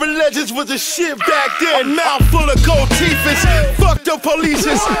accurate legends was the shit back then. Mouth full of gold teeth, fucked up police.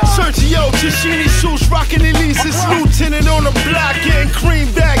 Sergio Tashini suits, rocking Elises. Lieutenant on the block, getting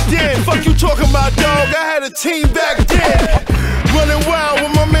cream back then. Fuck you talking about, dog? I had a team back then. Running wild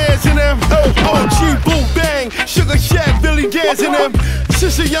with my mans in them. OG, boot bang, Sugar Shack, Billy Dance in them.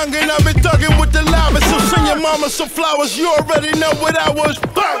 Since a youngin', I've been thuggin' with the loudest. So send your mama some flowers, you already know what I was.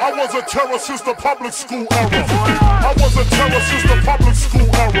 I was a terror since the public school era. I was a terror since the public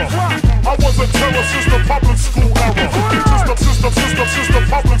school era. I was a terror since the public school era. Since the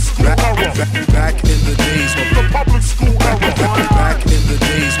public school era. Back in the days of the public school era. Back in the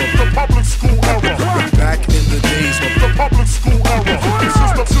days of the public school era. Back in the days of the public school era.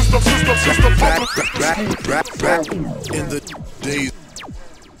 Since the public back in the days.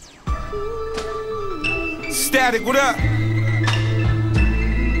 Statik, what up?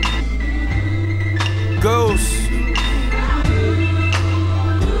 Ghost.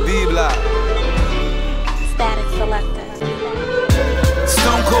 B-Block. Statik Selektah.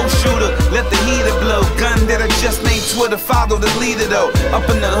 Stone cold shooter, let the heater blow. Gun that I just named Twitter, follow the leader though. Up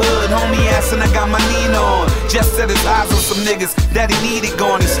in the hood, homie assin' I got my Nina on. Just set his eyes on some niggas that he needed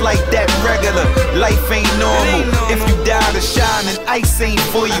gone. It's like that regular, life ain't normal. If you die to shine and ice ain't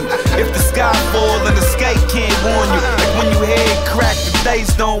for you. If the sky fall and the sky can't warn you. Like when you head crack, the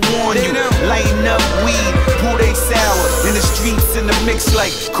dice don't warn you. Lighting up weed, pull they sour. In the streets in the mix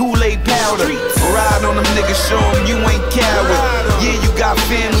like Kool-Aid powder. Ride on them niggas, show them you ain't coward. Yeah, you got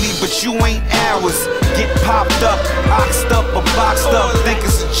family, but you ain't ours. Get popped up, oxed up or boxed up. Think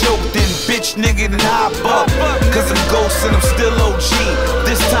it's a joke, then bitch nigga, then hop up. Cause I'm ghost and I'm still OG.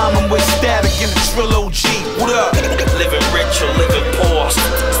 This time I'm with Statik and the Trill OG. What up? Living rich or living poor.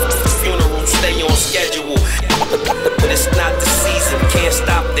 Funerals stay on schedule. But it's not the season, can't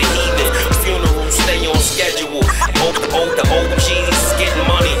stop the heathen. Funerals stay on schedule. The OGs getting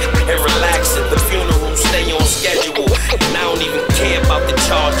money and relaxing. The funerals stay on schedule. And I don't even care about the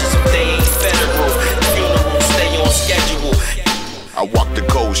charges if they ain't federal. The funerals stay on schedule. I walk the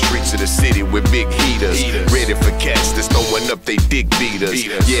cold streets of the city with big heaters. Ready for cats that's throwing up they dick beaters.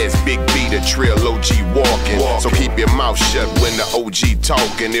 Yeah, it's Big B, the Trill OG walking. So keep your mouth shut when the OG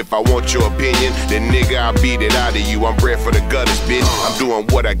talking. If I want your opinion, then nigga, I'll beat it out of you. I'm bred for the gutters, bitch. I'm doing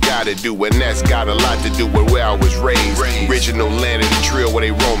what I gotta do, and that's got a lot to do with where I was raised. Original land of the Trill where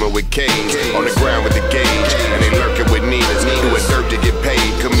they roaming with canes. On the ground with the gauge, and they lurking with Ninas. Doing dirt to get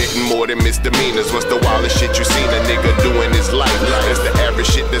paid, committing more than misdemeanors. What's the wildest shit you seen a nigga do in his life? That's the average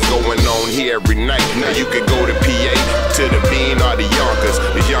shit that's going on here every night. Now you can go to PA, to the Bean or the Yonkers.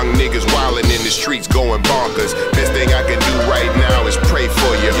 The young niggas wildin' in the streets going bonkers. Best thing I can do right now is pray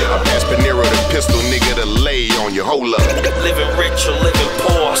for you. I pass Panera the pistol, nigga, to lay on you. Hold up. Living rich or living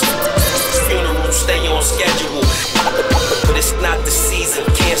poor. Funerals stay on schedule. But it's not the season,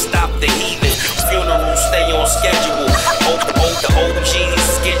 can't stop the heathen. Funerals stay on schedule. The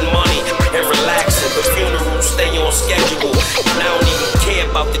OGs getting money and relaxing. The funerals stay on schedule. And I don't even care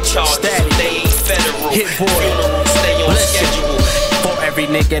about the charges if they ain't federal. Funerals stay on schedule. For every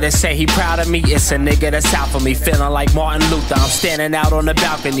nigga that say he proud of me, it's a nigga that's out for me. Feeling like Martin Luther, I'm standing out on the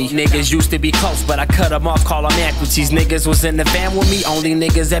balcony. Niggas used to be close, but I cut them off, call them amputees. Niggas was in the van with me, only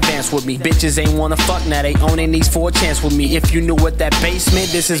niggas advance with me. Bitches ain't wanna fuck, now they owning these for a chance with me. If you knew what that bass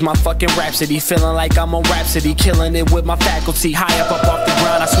meant, this is my fucking rhapsody. Feeling like I'm on Rhapsody, killing it with my faculty. High up off the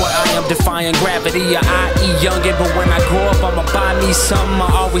ground, I swear I am defying gravity. I.E. youngin', but when I grow up, I'ma buy me something.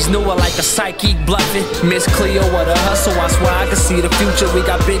 I always knew her like a psychic bluffing. Miss Cleo, what a hustle, I swear I can see the future. We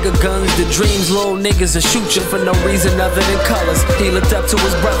got bigger guns, the dreams, little niggas will shoot you for no reason other than colors. He looked up to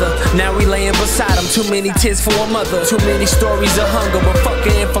his brother, now we laying beside him. Too many tears for a mother, too many stories of hunger. But fuck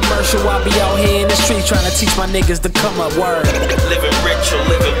an infomercial, I'll be out here in the street trying to teach my niggas to come up. Word. Living rich or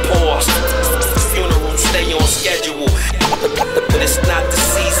living poor. Funerals stay on schedule. But it's not the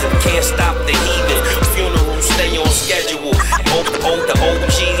season, can't stop the heathen. Funerals stay on schedule. The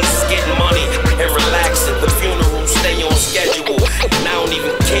OGs getting money and relaxing. The funerals stay on schedule. And I don't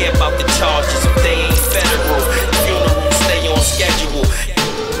even care about the charges if they ain't federal. The funerals stay on schedule.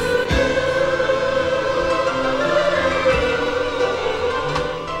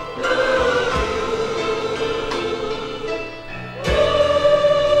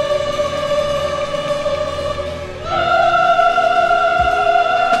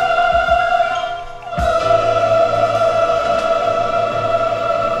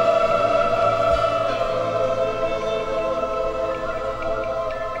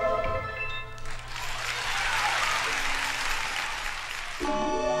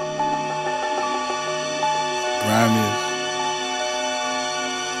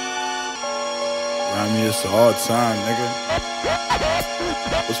 Grimiest of all time, nigga.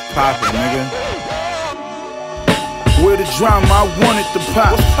 What's poppin', nigga? Where the drama, I wanted to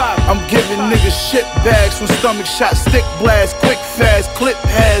pop. I'm giving niggas shit bags from stomach shots, stick blast, quick fast, clip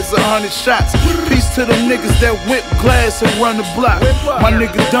has 100 shots. Peace to them niggas that whip glass and run the block. My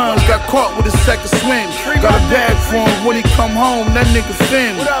nigga Duns got caught with a second swim. Got a bag for him when he come home, that nigga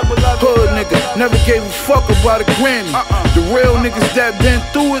family. Hood nigga, never gave a fuck about a Grammy. The real niggas that been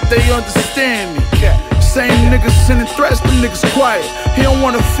through it, they understand me. Same niggas sending threats, them niggas quiet. He don't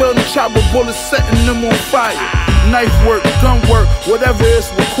wanna feel the chopper bullets setting them on fire. Knife work, gun work, whatever is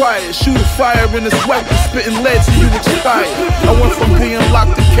required. Shoot a fire in his weapon, spitting lead till you expire. I went from being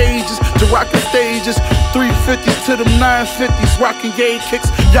locked in cages to rocking stages. 350s to them 950s, rocking gauge kicks.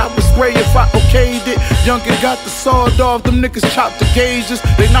 Y'all would spray if I okayed it. Youngin' got the sword off, them niggas chopped the gauges.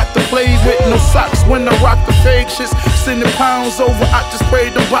 They not to play with, no socks when I rock the fake shits. Sending pounds over, I just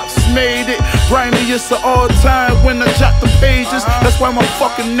sprayed them boxes, made it. Grimy, it's an all time when I jot the pages. That's why my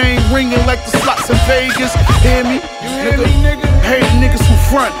fucking name ringing like the slots in Vegas. Hear me? Nigga? Hate niggas who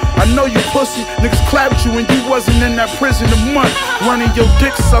front. I know you pussy. Niggas clapped you and you wasn't in that prison a month. Running your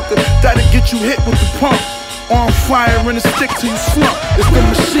dick sucker, that'll get you hit with the pump. On fire and a stick till you slump. It's the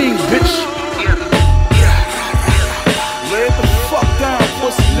machine, bitch. Lay the fuck down,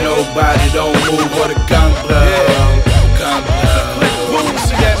 pussy nigga. Nobody don't move or the gun blow. Gun blow.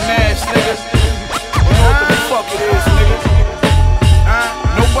 See that mask, nigga? You know what the fuck it is, nigga?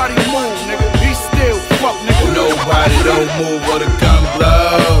 Nobody move, nigga. Be still, fuck, nigga. Nobody don't move or the gun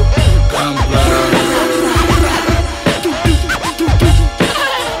blow. Gun blow.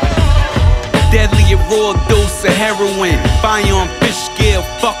 Deadly a raw dose of heroin. Buy on fish scale,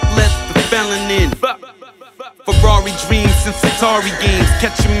 fuck let the felon in. Ferrari dreams and Atari games.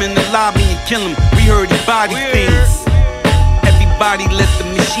 Catch him in the lobby and kill him. We heard he body things. Everybody let the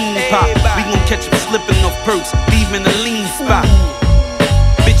machine pop. We gon' catch him slipping off perks, leaving a lean spot.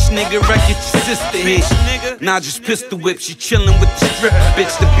 Bitch nigga, wreck your sister here. Nah, just pistol whip, she chillin' with the stripper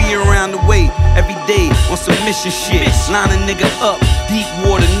bitch. To be around the way, every day on some mission shit. Line a nigga up, deep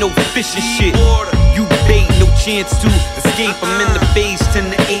water, no fishing shit. You bait, no chance to escape. I'm in the base, 10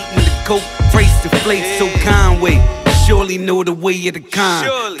 to 8 in the coke. Price deflate, so Conway. Surely know the way of the kind.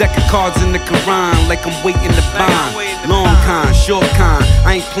 Deck of cards in the Quran, like I'm waiting to bind. Long con, short con,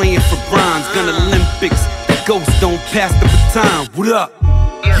 I ain't playing for bronze. Gun Olympics, the ghosts don't pass the baton. What up?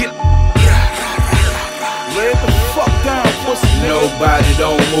 Lay the fuck down, pussy nigga. Nobody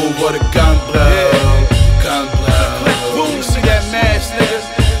don't move or the gun blow. Gun blow. Boom, see that mask, nigga?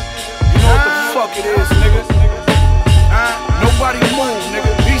 You know what the fuck it is, nigga? Nobody move,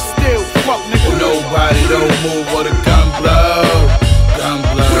 nigga. Be still, fuck, nigga. Nobody don't move or the gun blow. Gun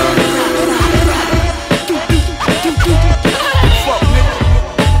blow. Fuck, nigga.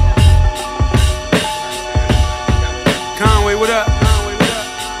 Conway, what up?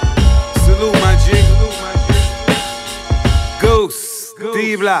 Salute, my G. Goose,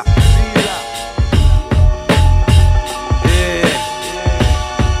 D-Block. Yeah.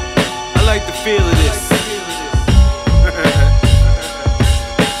 I like the feel of this.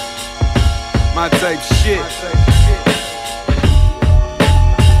 My type shit.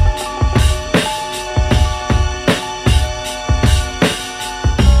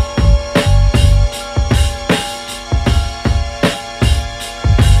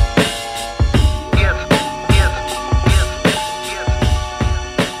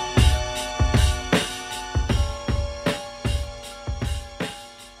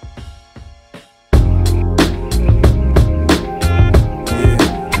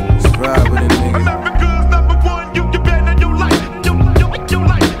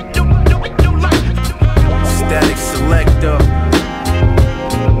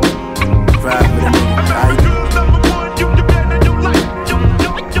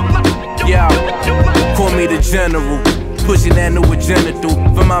 Pushing that new agenda through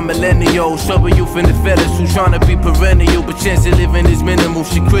for my millennials. Trouble you from the fellas who tryna be perennial, but chance of living is minimal.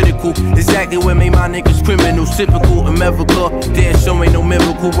 She critical, exactly what made my niggas criminals. Typical America, damn show ain't no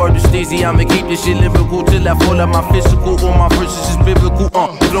miracle. Word to Steezy, I'ma keep this shit lyrical till I fall out my physical. All my verses is biblical,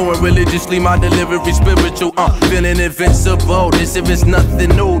 flowing religiously, my delivery spiritual, feeling invincible. This if it's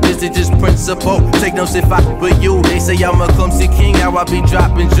nothing new, this is just principle. Take notes if I were you. They say I'ma come see king, how I be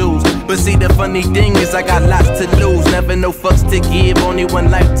dropping jewels. But see the funny thing is I got lots to lose. Never no fucks to give, only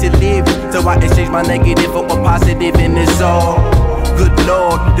one life to live. So I exchange my negative for a positive, and it's all good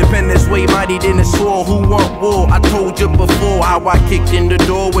Lord. Dependence way mighty than a sword. Who want war? I told you before how I kicked in the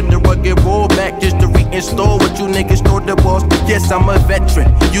door with the rugged roll back just to reach reinstall what you niggas thought it was. Yes, I'm a veteran.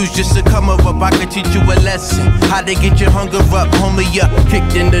 Use just to come up, I can teach you a lesson. How to get your hunger up, homie up.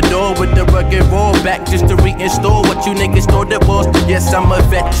 Kicked in the door with the rugged roll back just to reinstall what you niggas thought it was. Yes, I'm a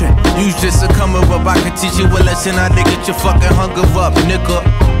veteran. Use just to come up, I can teach you a lesson. How to get your fucking hunger up, nigga.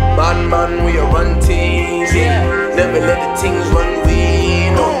 Bad man, we a run teams, yeah. Never let the things run we,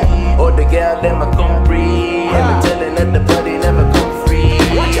 no. Or the girl, them a come free. I'm telling that the body never come free.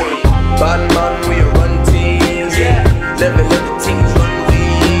 Bad man, we a run teams, yeah. Never let the things run we,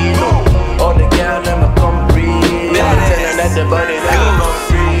 no. Or the girl, them a come free. I'm telling that the body never come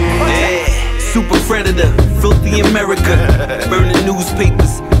free. Super predator, filthy America. Burning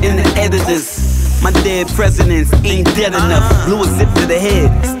newspapers and the editors. My dead presidents ain't dead enough. Blew a zip to the head,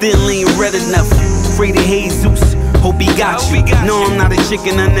 still ain't red enough. Afraid of Jesus, hope he got you. No, I'm not a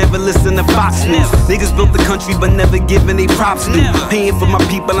chicken, I never listen to Fox News. Niggas built the country but never giving they props to. Paying for my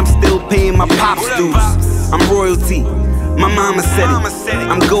people, I'm still paying my pops dues. I'm royalty, my mama said it.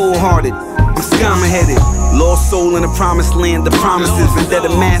 I'm gold-hearted, I'm scum-headed. Lost soul in the promised land, the promises. And that a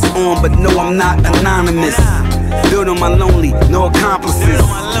mask on, but no, I'm not anonymous. Built on my lonely, no accomplices.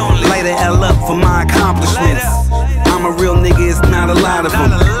 Light a L up for my accomplishments. I'm a real nigga, it's not a lot of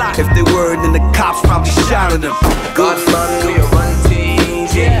them. If they were, then the cops probably shot at them. God man, we a run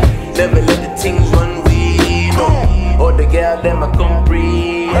teams, yeah. Never let the things run we, no. Or the girl, them a come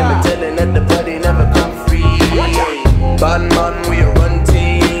free. I'm telling that the body never come free. Bad man, we a run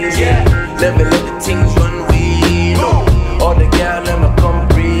teams, yeah. Never let the things run we, no. Or the girl, them a come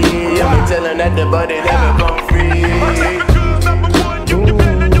free. I'm telling that the body never come free.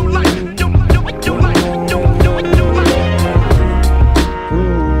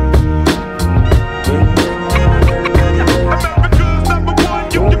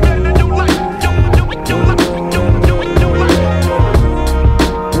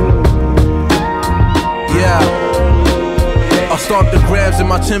 Start the grabs in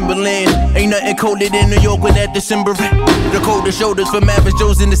my Timberland. Ain't nothing colder than New York with that December. The coldest shoulders from average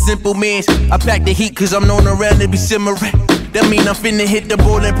Joes and the simple mans. I pack the heat cause I'm known around to be simmering. That mean I'm finna hit the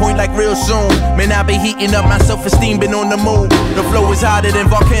boiling point like real soon. Man, I been heating up, my self-esteem been on the moon. The flow is hotter than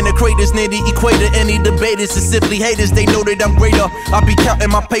volcanic craters near the equator. Any debaters is simply haters, they know that I'm greater. I be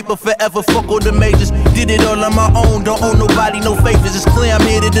counting my paper forever, fuck all the majors. Did it all on my own, don't owe nobody no favors. It's clear I'm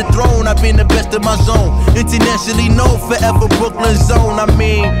here to the throne, I've been the best of my zone. Internationally known, forever Brooklyn zone, I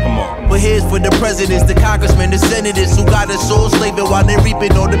mean. Come on. But here's for the presidents, the congressmen, the senators who got us all slaving while they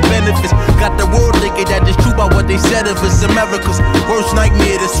reaping all the benefits. Got the world thinking that it's true about what they said of us. America's worst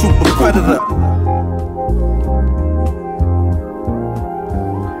nightmare, the super predator.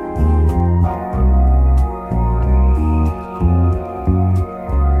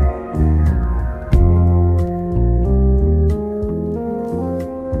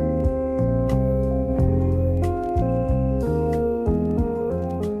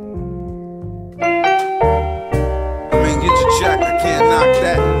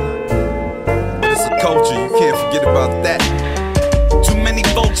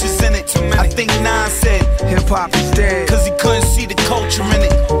 Hip-hop is dead, cause he couldn't see the culture in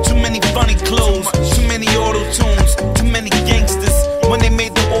it. Too many funny clothes, too many auto-tunes, too many gangsters when they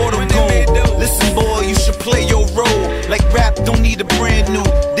made the auto go. Listen boy, you should play your role. Like rap don't need a brand new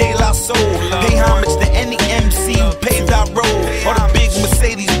De La Soul. Pay homage to any MC who paved our road. Or the big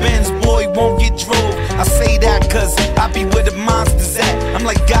Mercedes-Benz boy won't get drove. I say that cause I be where the monsters at. I'm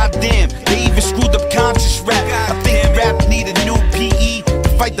like goddamn, they even screwed up conscious rap. I think rap need a new P.E. to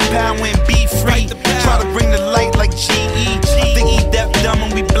fight the power and be free. Try to bring the light like G.E. I think he deaf, dumb,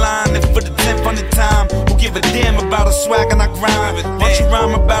 and we blind. And for the 10th on the time, who give a damn about a swag and I grind? Why don't you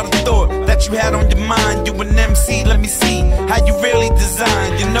rhyme about a thought that you had on your mind? You an MC, let me see how you really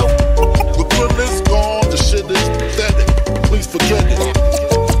design, you know? The clip is gone, the shit is pathetic. Please forget it.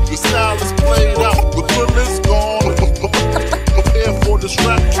 The style is played out, the clip is gone. Prepare for the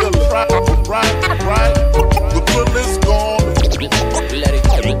strap killer. Right. The clip is gone.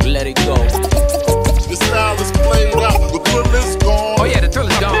 Let it go. The style is played out, the clip is gone. Oh yeah, the thrill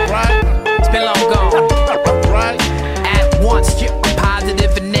is gone. Right. It's been long gone. Right. At once, yeah, I'm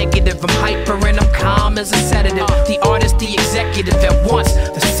positive and negative. I'm hyper and I'm calm as a sedative. The artist, the executive at once.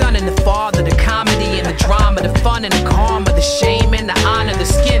 The son and the father, the comedy and the drama, the fun and the karma, the shame and the honor, the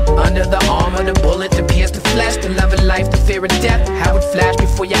skin under the armor, the bullet to pierce the flesh, the love of life, the fear of death. How it flash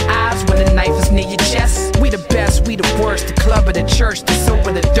before your eyes when the knife is near your chest. We the best, we the worst, the club or the church, the soap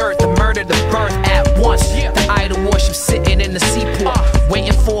or the dirt, the murder, the birth at once. The idol worship sitting in the seaport,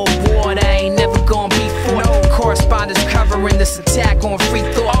 waiting for a war that ain't never gonna be fought. Correspondence covering this attack on free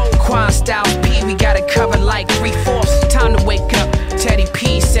thought. Quan Styles P, we got it covered like 3/4. Time to wake up. Teddy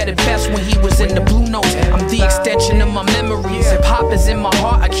P said it best when he was in the Blue Note in my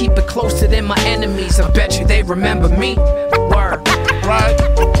heart, I keep it closer than my enemies. I bet you they remember me. Word. Right?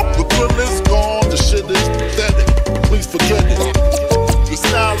 The pill is gone, the shit is pathetic. Please forget it. The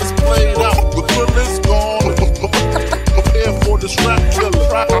style is played out, the pill is gone. Prepare for this rap killer.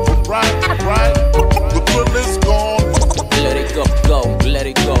 Right? The pill is gone. Let it go, let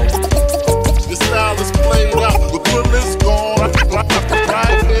it go. The style is played out, the pill is gone. Right?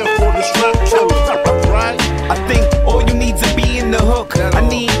 Prepare for this rap killer. Right? I think all you need to be in the hook. I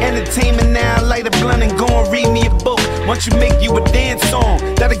need entertainment now, light a blunt and go and read me a book. Once you make you a dance song,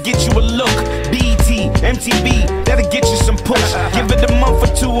 that'll get you a look. BET, MTV, that'll get you some push. Give it a month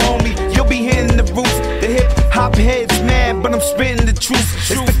or two, homie, you'll be hitting the roof. The hip-hop heads mad, but I'm spitting the truth.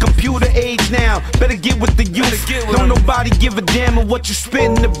 It's the computer age now, better get with the youth. Don't nobody give a damn of what you spit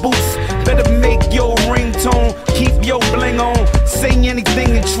in the booth. Better make your ringtone, keep your bling on. Say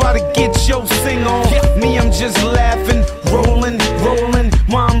anything and try to get your sing on. Me, I'm just laughing, rolling,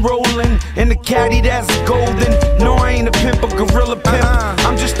 while I'm rolling in the caddy that's golden. No, I ain't a pimp, a gorilla pimp.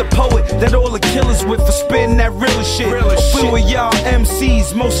 I'm just a poet that all the killers with for spitting that real shit. A few of y'all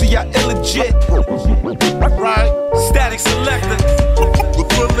MCs, most of y'all illegit. Right? Statik Selektah. The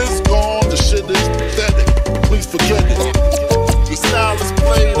pill is gone, the shit is pathetic. Please forget it. The style is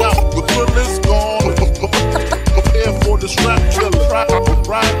played out, the pill is gone. Prepare for this rap killer.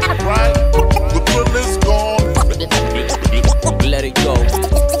 Right? The pill is gone. Let it go.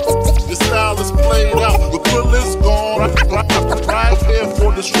 The style is played out, the pill is gone. Right? Prepare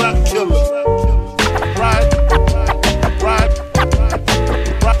for this rap killer. Right?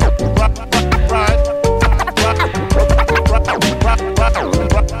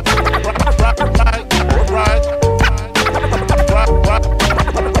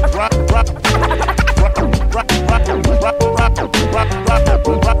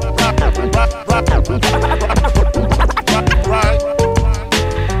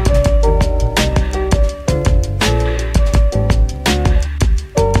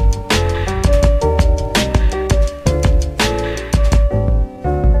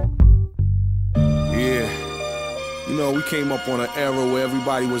 Came up on an era where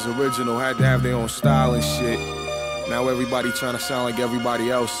everybody was original, had to have their own style and shit. Now everybody trying to sound like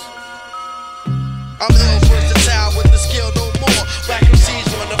everybody else. I'm ill versatile with the skill no more. Back MCs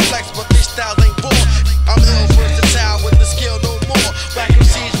wanna flex, but this style ain't born. I'm ill versatile with the skill no more. Back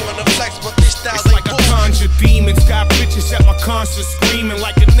MCs wanna flex, but this style ain't born. It's like I conjure demons, got bitches at my concert screaming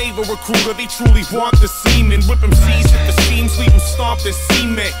like a naval recruiter. They truly want the semen. Whip MCs hit the seams, leave them stomped in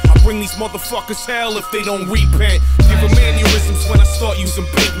cement. I bring these motherfuckers hell if they don't repent. Give them aneurysms when I start using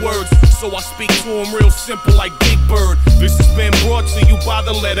big words. So I speak to them real simple like Big Bird. This has been brought to you by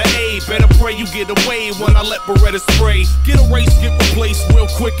the letter A. Better pray you get away when I let Beretta spray. Get erased, get replaced real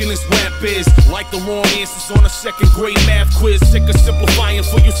quick in this rap biz. Like the wrong answers on a second grade math quiz. Sick of simplifying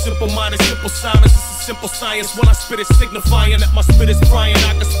for you simple-minded, simple silence. This is simple science. When I spit it signifying that my spit is Brian.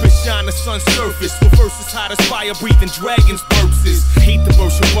 I can spit shine the sun's surface. With verses hot as fire, breathing dragons' verses. Hate the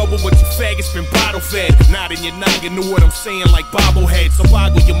verse your bubble, but your faggots been bottle fed. Not in your noggin, know what I'm saying like bobblehead. So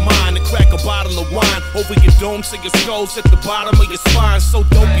boggle your mind and crack a bottle of wine over your dome so your skull's at the bottom of your spine. So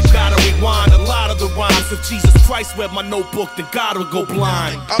dope, you gotta rewind a lot of the rhymes. If Jesus Christ read my notebook, then God will go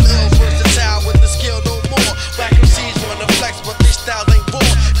blind. I'm ill versatile with the skill no more. Back MCs wanna flex, but this style ain't born.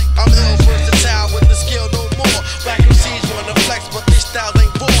 I'm ill versatile with the skill no more. Back MCs wanna flex, but this style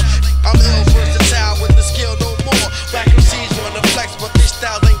ain't born. I'm ill versatile with the skill no more. Back MCs wanna flex, but this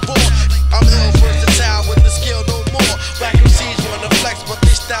style ain't born. I'm ill versatile with the skill no more. Back MCs wanna flex, but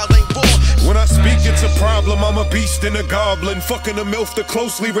this style ain't born. When I speak, it's a problem. I'm a beast and a goblin. Fucking a MILF that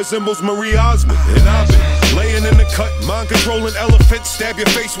closely resembles Marie Osmond. And I've been laying in the cut, mind controlling elephants. Stab your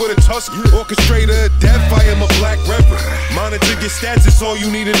face with a tusk. Orchestrator of death, I am a black reverend. Monitor your stats, it's all you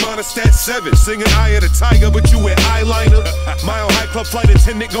need in Monostat 7. Singing Eye of the Tiger, but you wear eyeliner. Mile High Club flight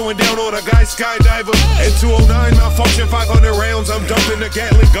attendant going down on a guy skydiver. And 209 malfunction, 500 rounds. I'm dumping a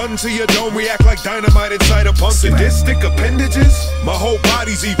Gatling gun to your dome. React like dynamite inside a pump. Sadistic appendages? My whole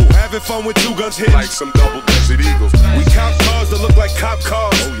body's evil. Having fun with two guns hit like some double-desert eagles. We cop cars that look like cop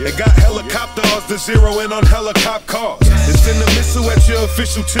cars. And got helicopters to zero in on helicopter cars. And send a missile at your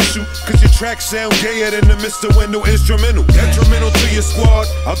official tissue. Cause your tracks sound gayer than the Mr. Window instrumental. Detrimental to your squad.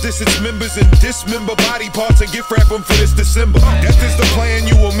 I'll diss its members and dismember body parts and gift wrap them for this December. Death is the plan,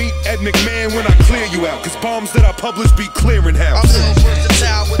 you will meet Ed McMahon when I clear you out. Cause bombs that I publish be clearing house. I'm ill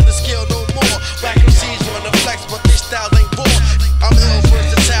versatile with the skill no more. Back MCs wanna flex, but this style ain't born. I'm ill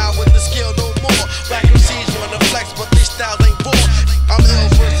versatile with the skill no more. Back MCs wanna flex, but this style ain't born. I'm ill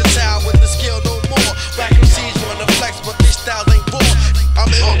versatile with the skill no more. Back MCs wanna flex, but this style ain't born. I'm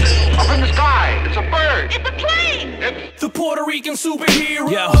ill. Up in the sky, it's a bird. It's a plane. The Puerto Rican super superhero.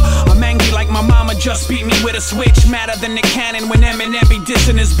 Yo, I'm angry like my mama just beat me with a switch. Madder than the cannon when Eminem be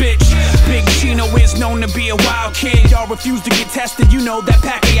dissing his bitch. Big Chino is known to be a wild kid. Y'all refuse to get tested, you know that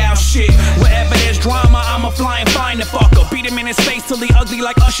Pacquiao shit. Wherever there's drama, I'm a flying find the fucker. Beat him in his face till he ugly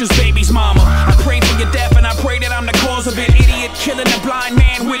like Usher's baby's mama. I pray for your death and I pray that I'm the cause of it. Idiot killing a blind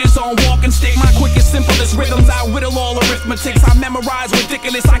man with his own walking stick. My quickest, simplest rhythms, I whittle all arithmetics. I memorize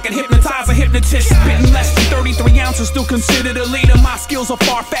ridiculous, I can hypnotize a hypnotist. Spitting less than 33 ounces, still considered a leader. My skills are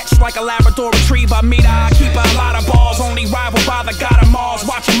far-fetched like a Labrador Retriever. Meter, I keep a lot of balls, only rivaled by the god of Mars.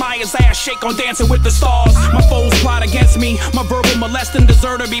 Watching Maya's ass shake on Dancing with the Stars. My foes plot against me, my verbal molesting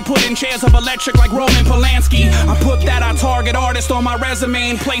deserter be put in chairs of electric like Roman Polanski. I put that I target artist on my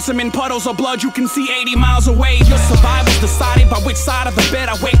resume and place him in puddles of blood you can see 80 miles away. Your survival's decided by which side of the bed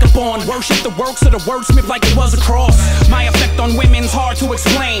I wake up on. Worship the works of the wordsmith like it was a cross. My effect on women's hard to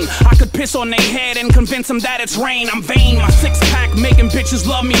explain. I could piss on their head and convince them that it's rain. I'm vain, my six-pack making bitches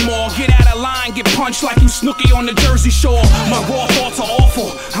love me more. Get out of line, get punched like you Snooki on the Jersey Shore. My raw thoughts are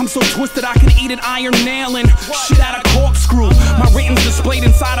awful, I'm so twisted I can eat an iron nail and shit out of corkscrew. My written's displayed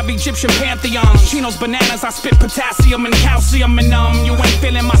inside of Egyptian pantheons. Chino's bananas, I spit potassium and calcium and you ain't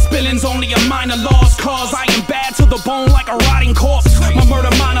feeling my spillings, only a minor loss. Cause I am bad to the bone like a rotting corpse. My murder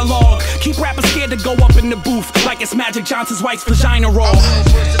monologue, keep rappers scared to go up in the booth like it's Magic Johnson's wife's vagina roll. I'm ill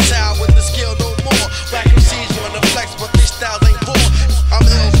versatile with the skill no more. Black MCs wanna flex but this style ain't born. I'm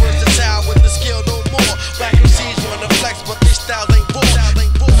ill versatile with the skill no more. Black MCs wanna flex but this style ain't born.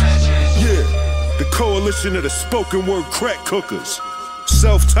 Yeah, the coalition of the spoken word crack cookers.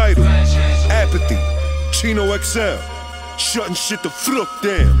 Self-titled, Apathy, Chino XL, shutting shit the fuck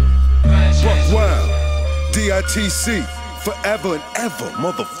down. Buck Wild, DITC, forever and ever,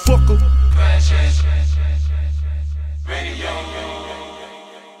 motherfucker.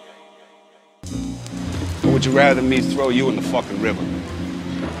 Or would you rather me throw you in the fucking river?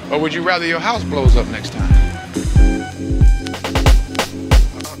 Or would you rather your house blows up next time?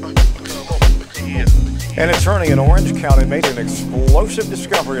 An attorney in Orange County made an explosive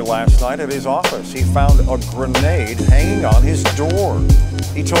discovery last night at his office. He found a grenade hanging on his door.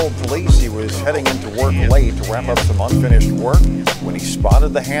 He told police he was heading into work late to wrap up some unfinished work when he spotted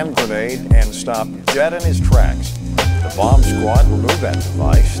the hand grenade and stopped dead in his tracks. The bomb squad removed that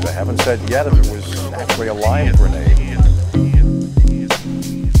device. They haven't said yet if it was actually a live grenade.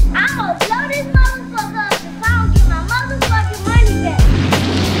 I'm gonna blow this motherfucker up if I don't get my motherfucking money back.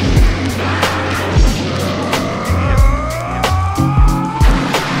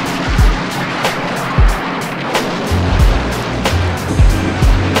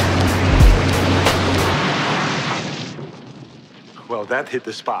 Well, that hit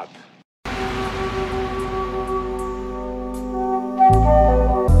the spot.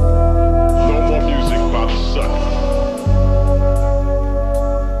 No more music about to suck.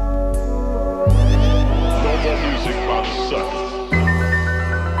 No more music about to suck.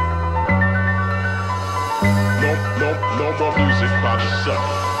 No more music about to suck.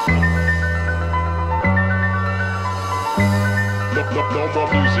 No more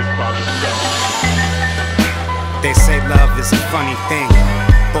music about to suck. They say love is a funny thing,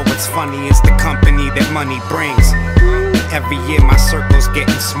 but what's funny is the company that money brings. Every year my circle's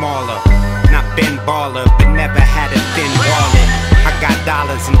getting smaller. Not been baller, but never had a thin wallet. I got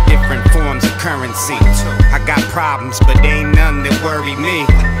dollars in different forms of currency. I got problems, but they ain't none that worry me.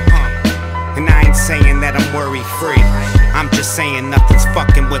 And I ain't saying that I'm worry free. I'm just saying nothing's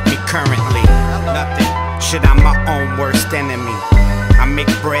fucking with me currently. Nothing. Shit, I'm my own worst enemy. I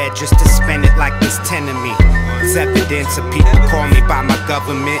make bread just to spend it like it's 10 of me. It's evidence of people call me by my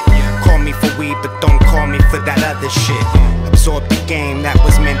government. Call me for weed, but don't call me for that other shit. Absorb the game that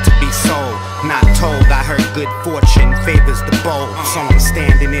was meant to be sold. Not told, I heard good fortune favors the bold. So I'm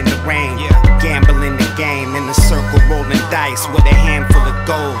standing in the rain, gambling the game. In the circle, rolling dice with a handful of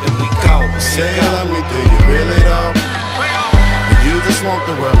gold, and we go. Say, let me do you really though? You just want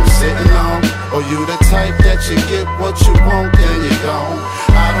the world I'm sitting on? Or you the type that you get what you want, then you gone?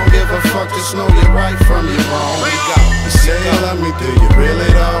 I don't give a fuck, just know you're right from your wrong. You say you love me, do you really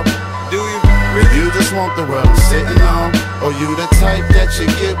though? Do you really? You just want the world I'm sitting on? Or you the type that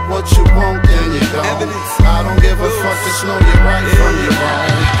you get what you want, then you gone? I don't give a fuck, just know you're right from your wrong.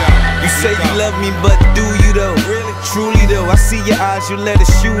 You say you love me, but do you though? Really? Truly though? Julio. I see your eyes, you let a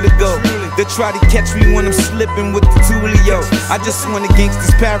shooter go. They try to catch me when I'm slipping with the Tulio. I just want a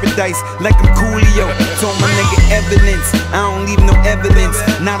gangster's paradise like I'm Coolio. Told my nigga evidence, I don't leave no evidence.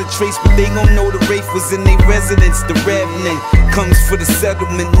 Not a trace, but they gon' know the Wraith was in their residence. The revenant comes for the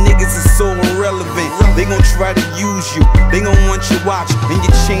settlement, niggas is so irrelevant. They gon' try to use you, they gon' want your watch and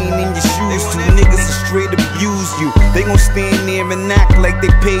your chain and your shoes. Two niggas will straight abuse you. They gon' stand there and act like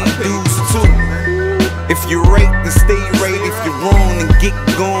they paid dues too. If you're right, then stay right. If you're wrong, then get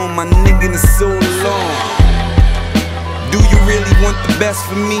gone. My nigga is so long. Do you really want the best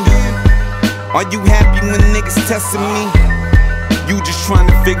for me? Are you happy when niggas testing me? You just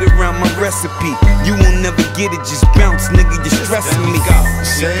trying to figure out my recipe. You won't never get it, just bounce, nigga, you're stressing me.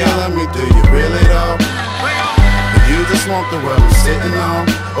 Say, let me, do you really though? You just want the world I'm sitting on,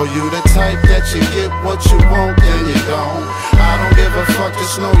 or you the type that you get what you want, then you gone. I don't give a fuck,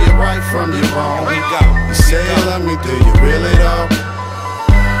 just know you're right from your wrong. You say, let me, do you really though?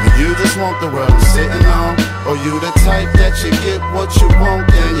 You just want the world I'm sitting on, or you the type that you get what you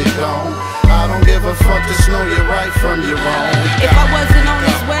want, then you gone. I don't give a fuck, just know you're right from your wrong. If I wasn't on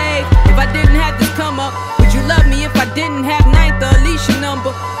this wave, if I didn't have this come up, would you love me if I didn't have Ninth or Alicia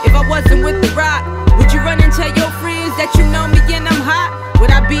number? If I wasn't with the rock, would you run and tell your friends that you know me and I'm hot?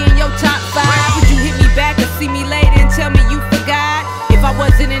 Would I be in your top 5? Would you hit me back or see me later and tell me you forgot? If I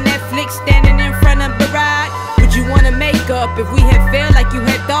wasn't in that flick standing in front of the ride, would you wanna make up if we had failed like you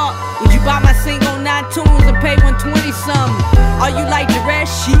had thought? Would you buy my single 9 tunes and pay 120 something? Are you like the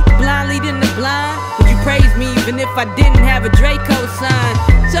rest, Sheek, blind leading the blind? Would you praise me even if I didn't have a Draco sign?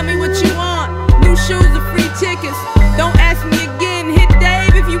 Tell me what you want, new shoes or free tickets. Don't ask me again, hit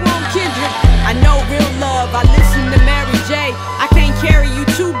Dave if you want Kendrick. I know real love, I listen to Mary J. I can't carry you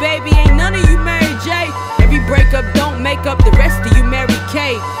too, baby, ain't none of you Mary J. Every breakup don't make up the rest of you Mary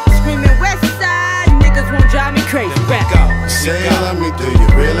K. Screaming West Side, niggas won't drive me crazy. Rap. Say, let me, do you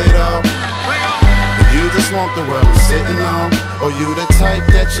really though? You just want the world I'm sitting on, or you the type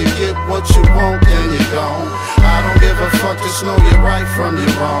that you get what you want, then you gone. I don't give a fuck, just know you're right from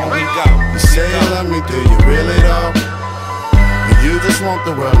your wrong. You say, let me, do you really though? You just want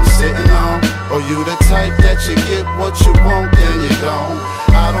the world I'm sitting on, or you the type that you get what you want, then you gone.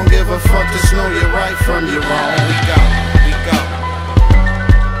 I don't give a fuck, just know you're right from your wrong.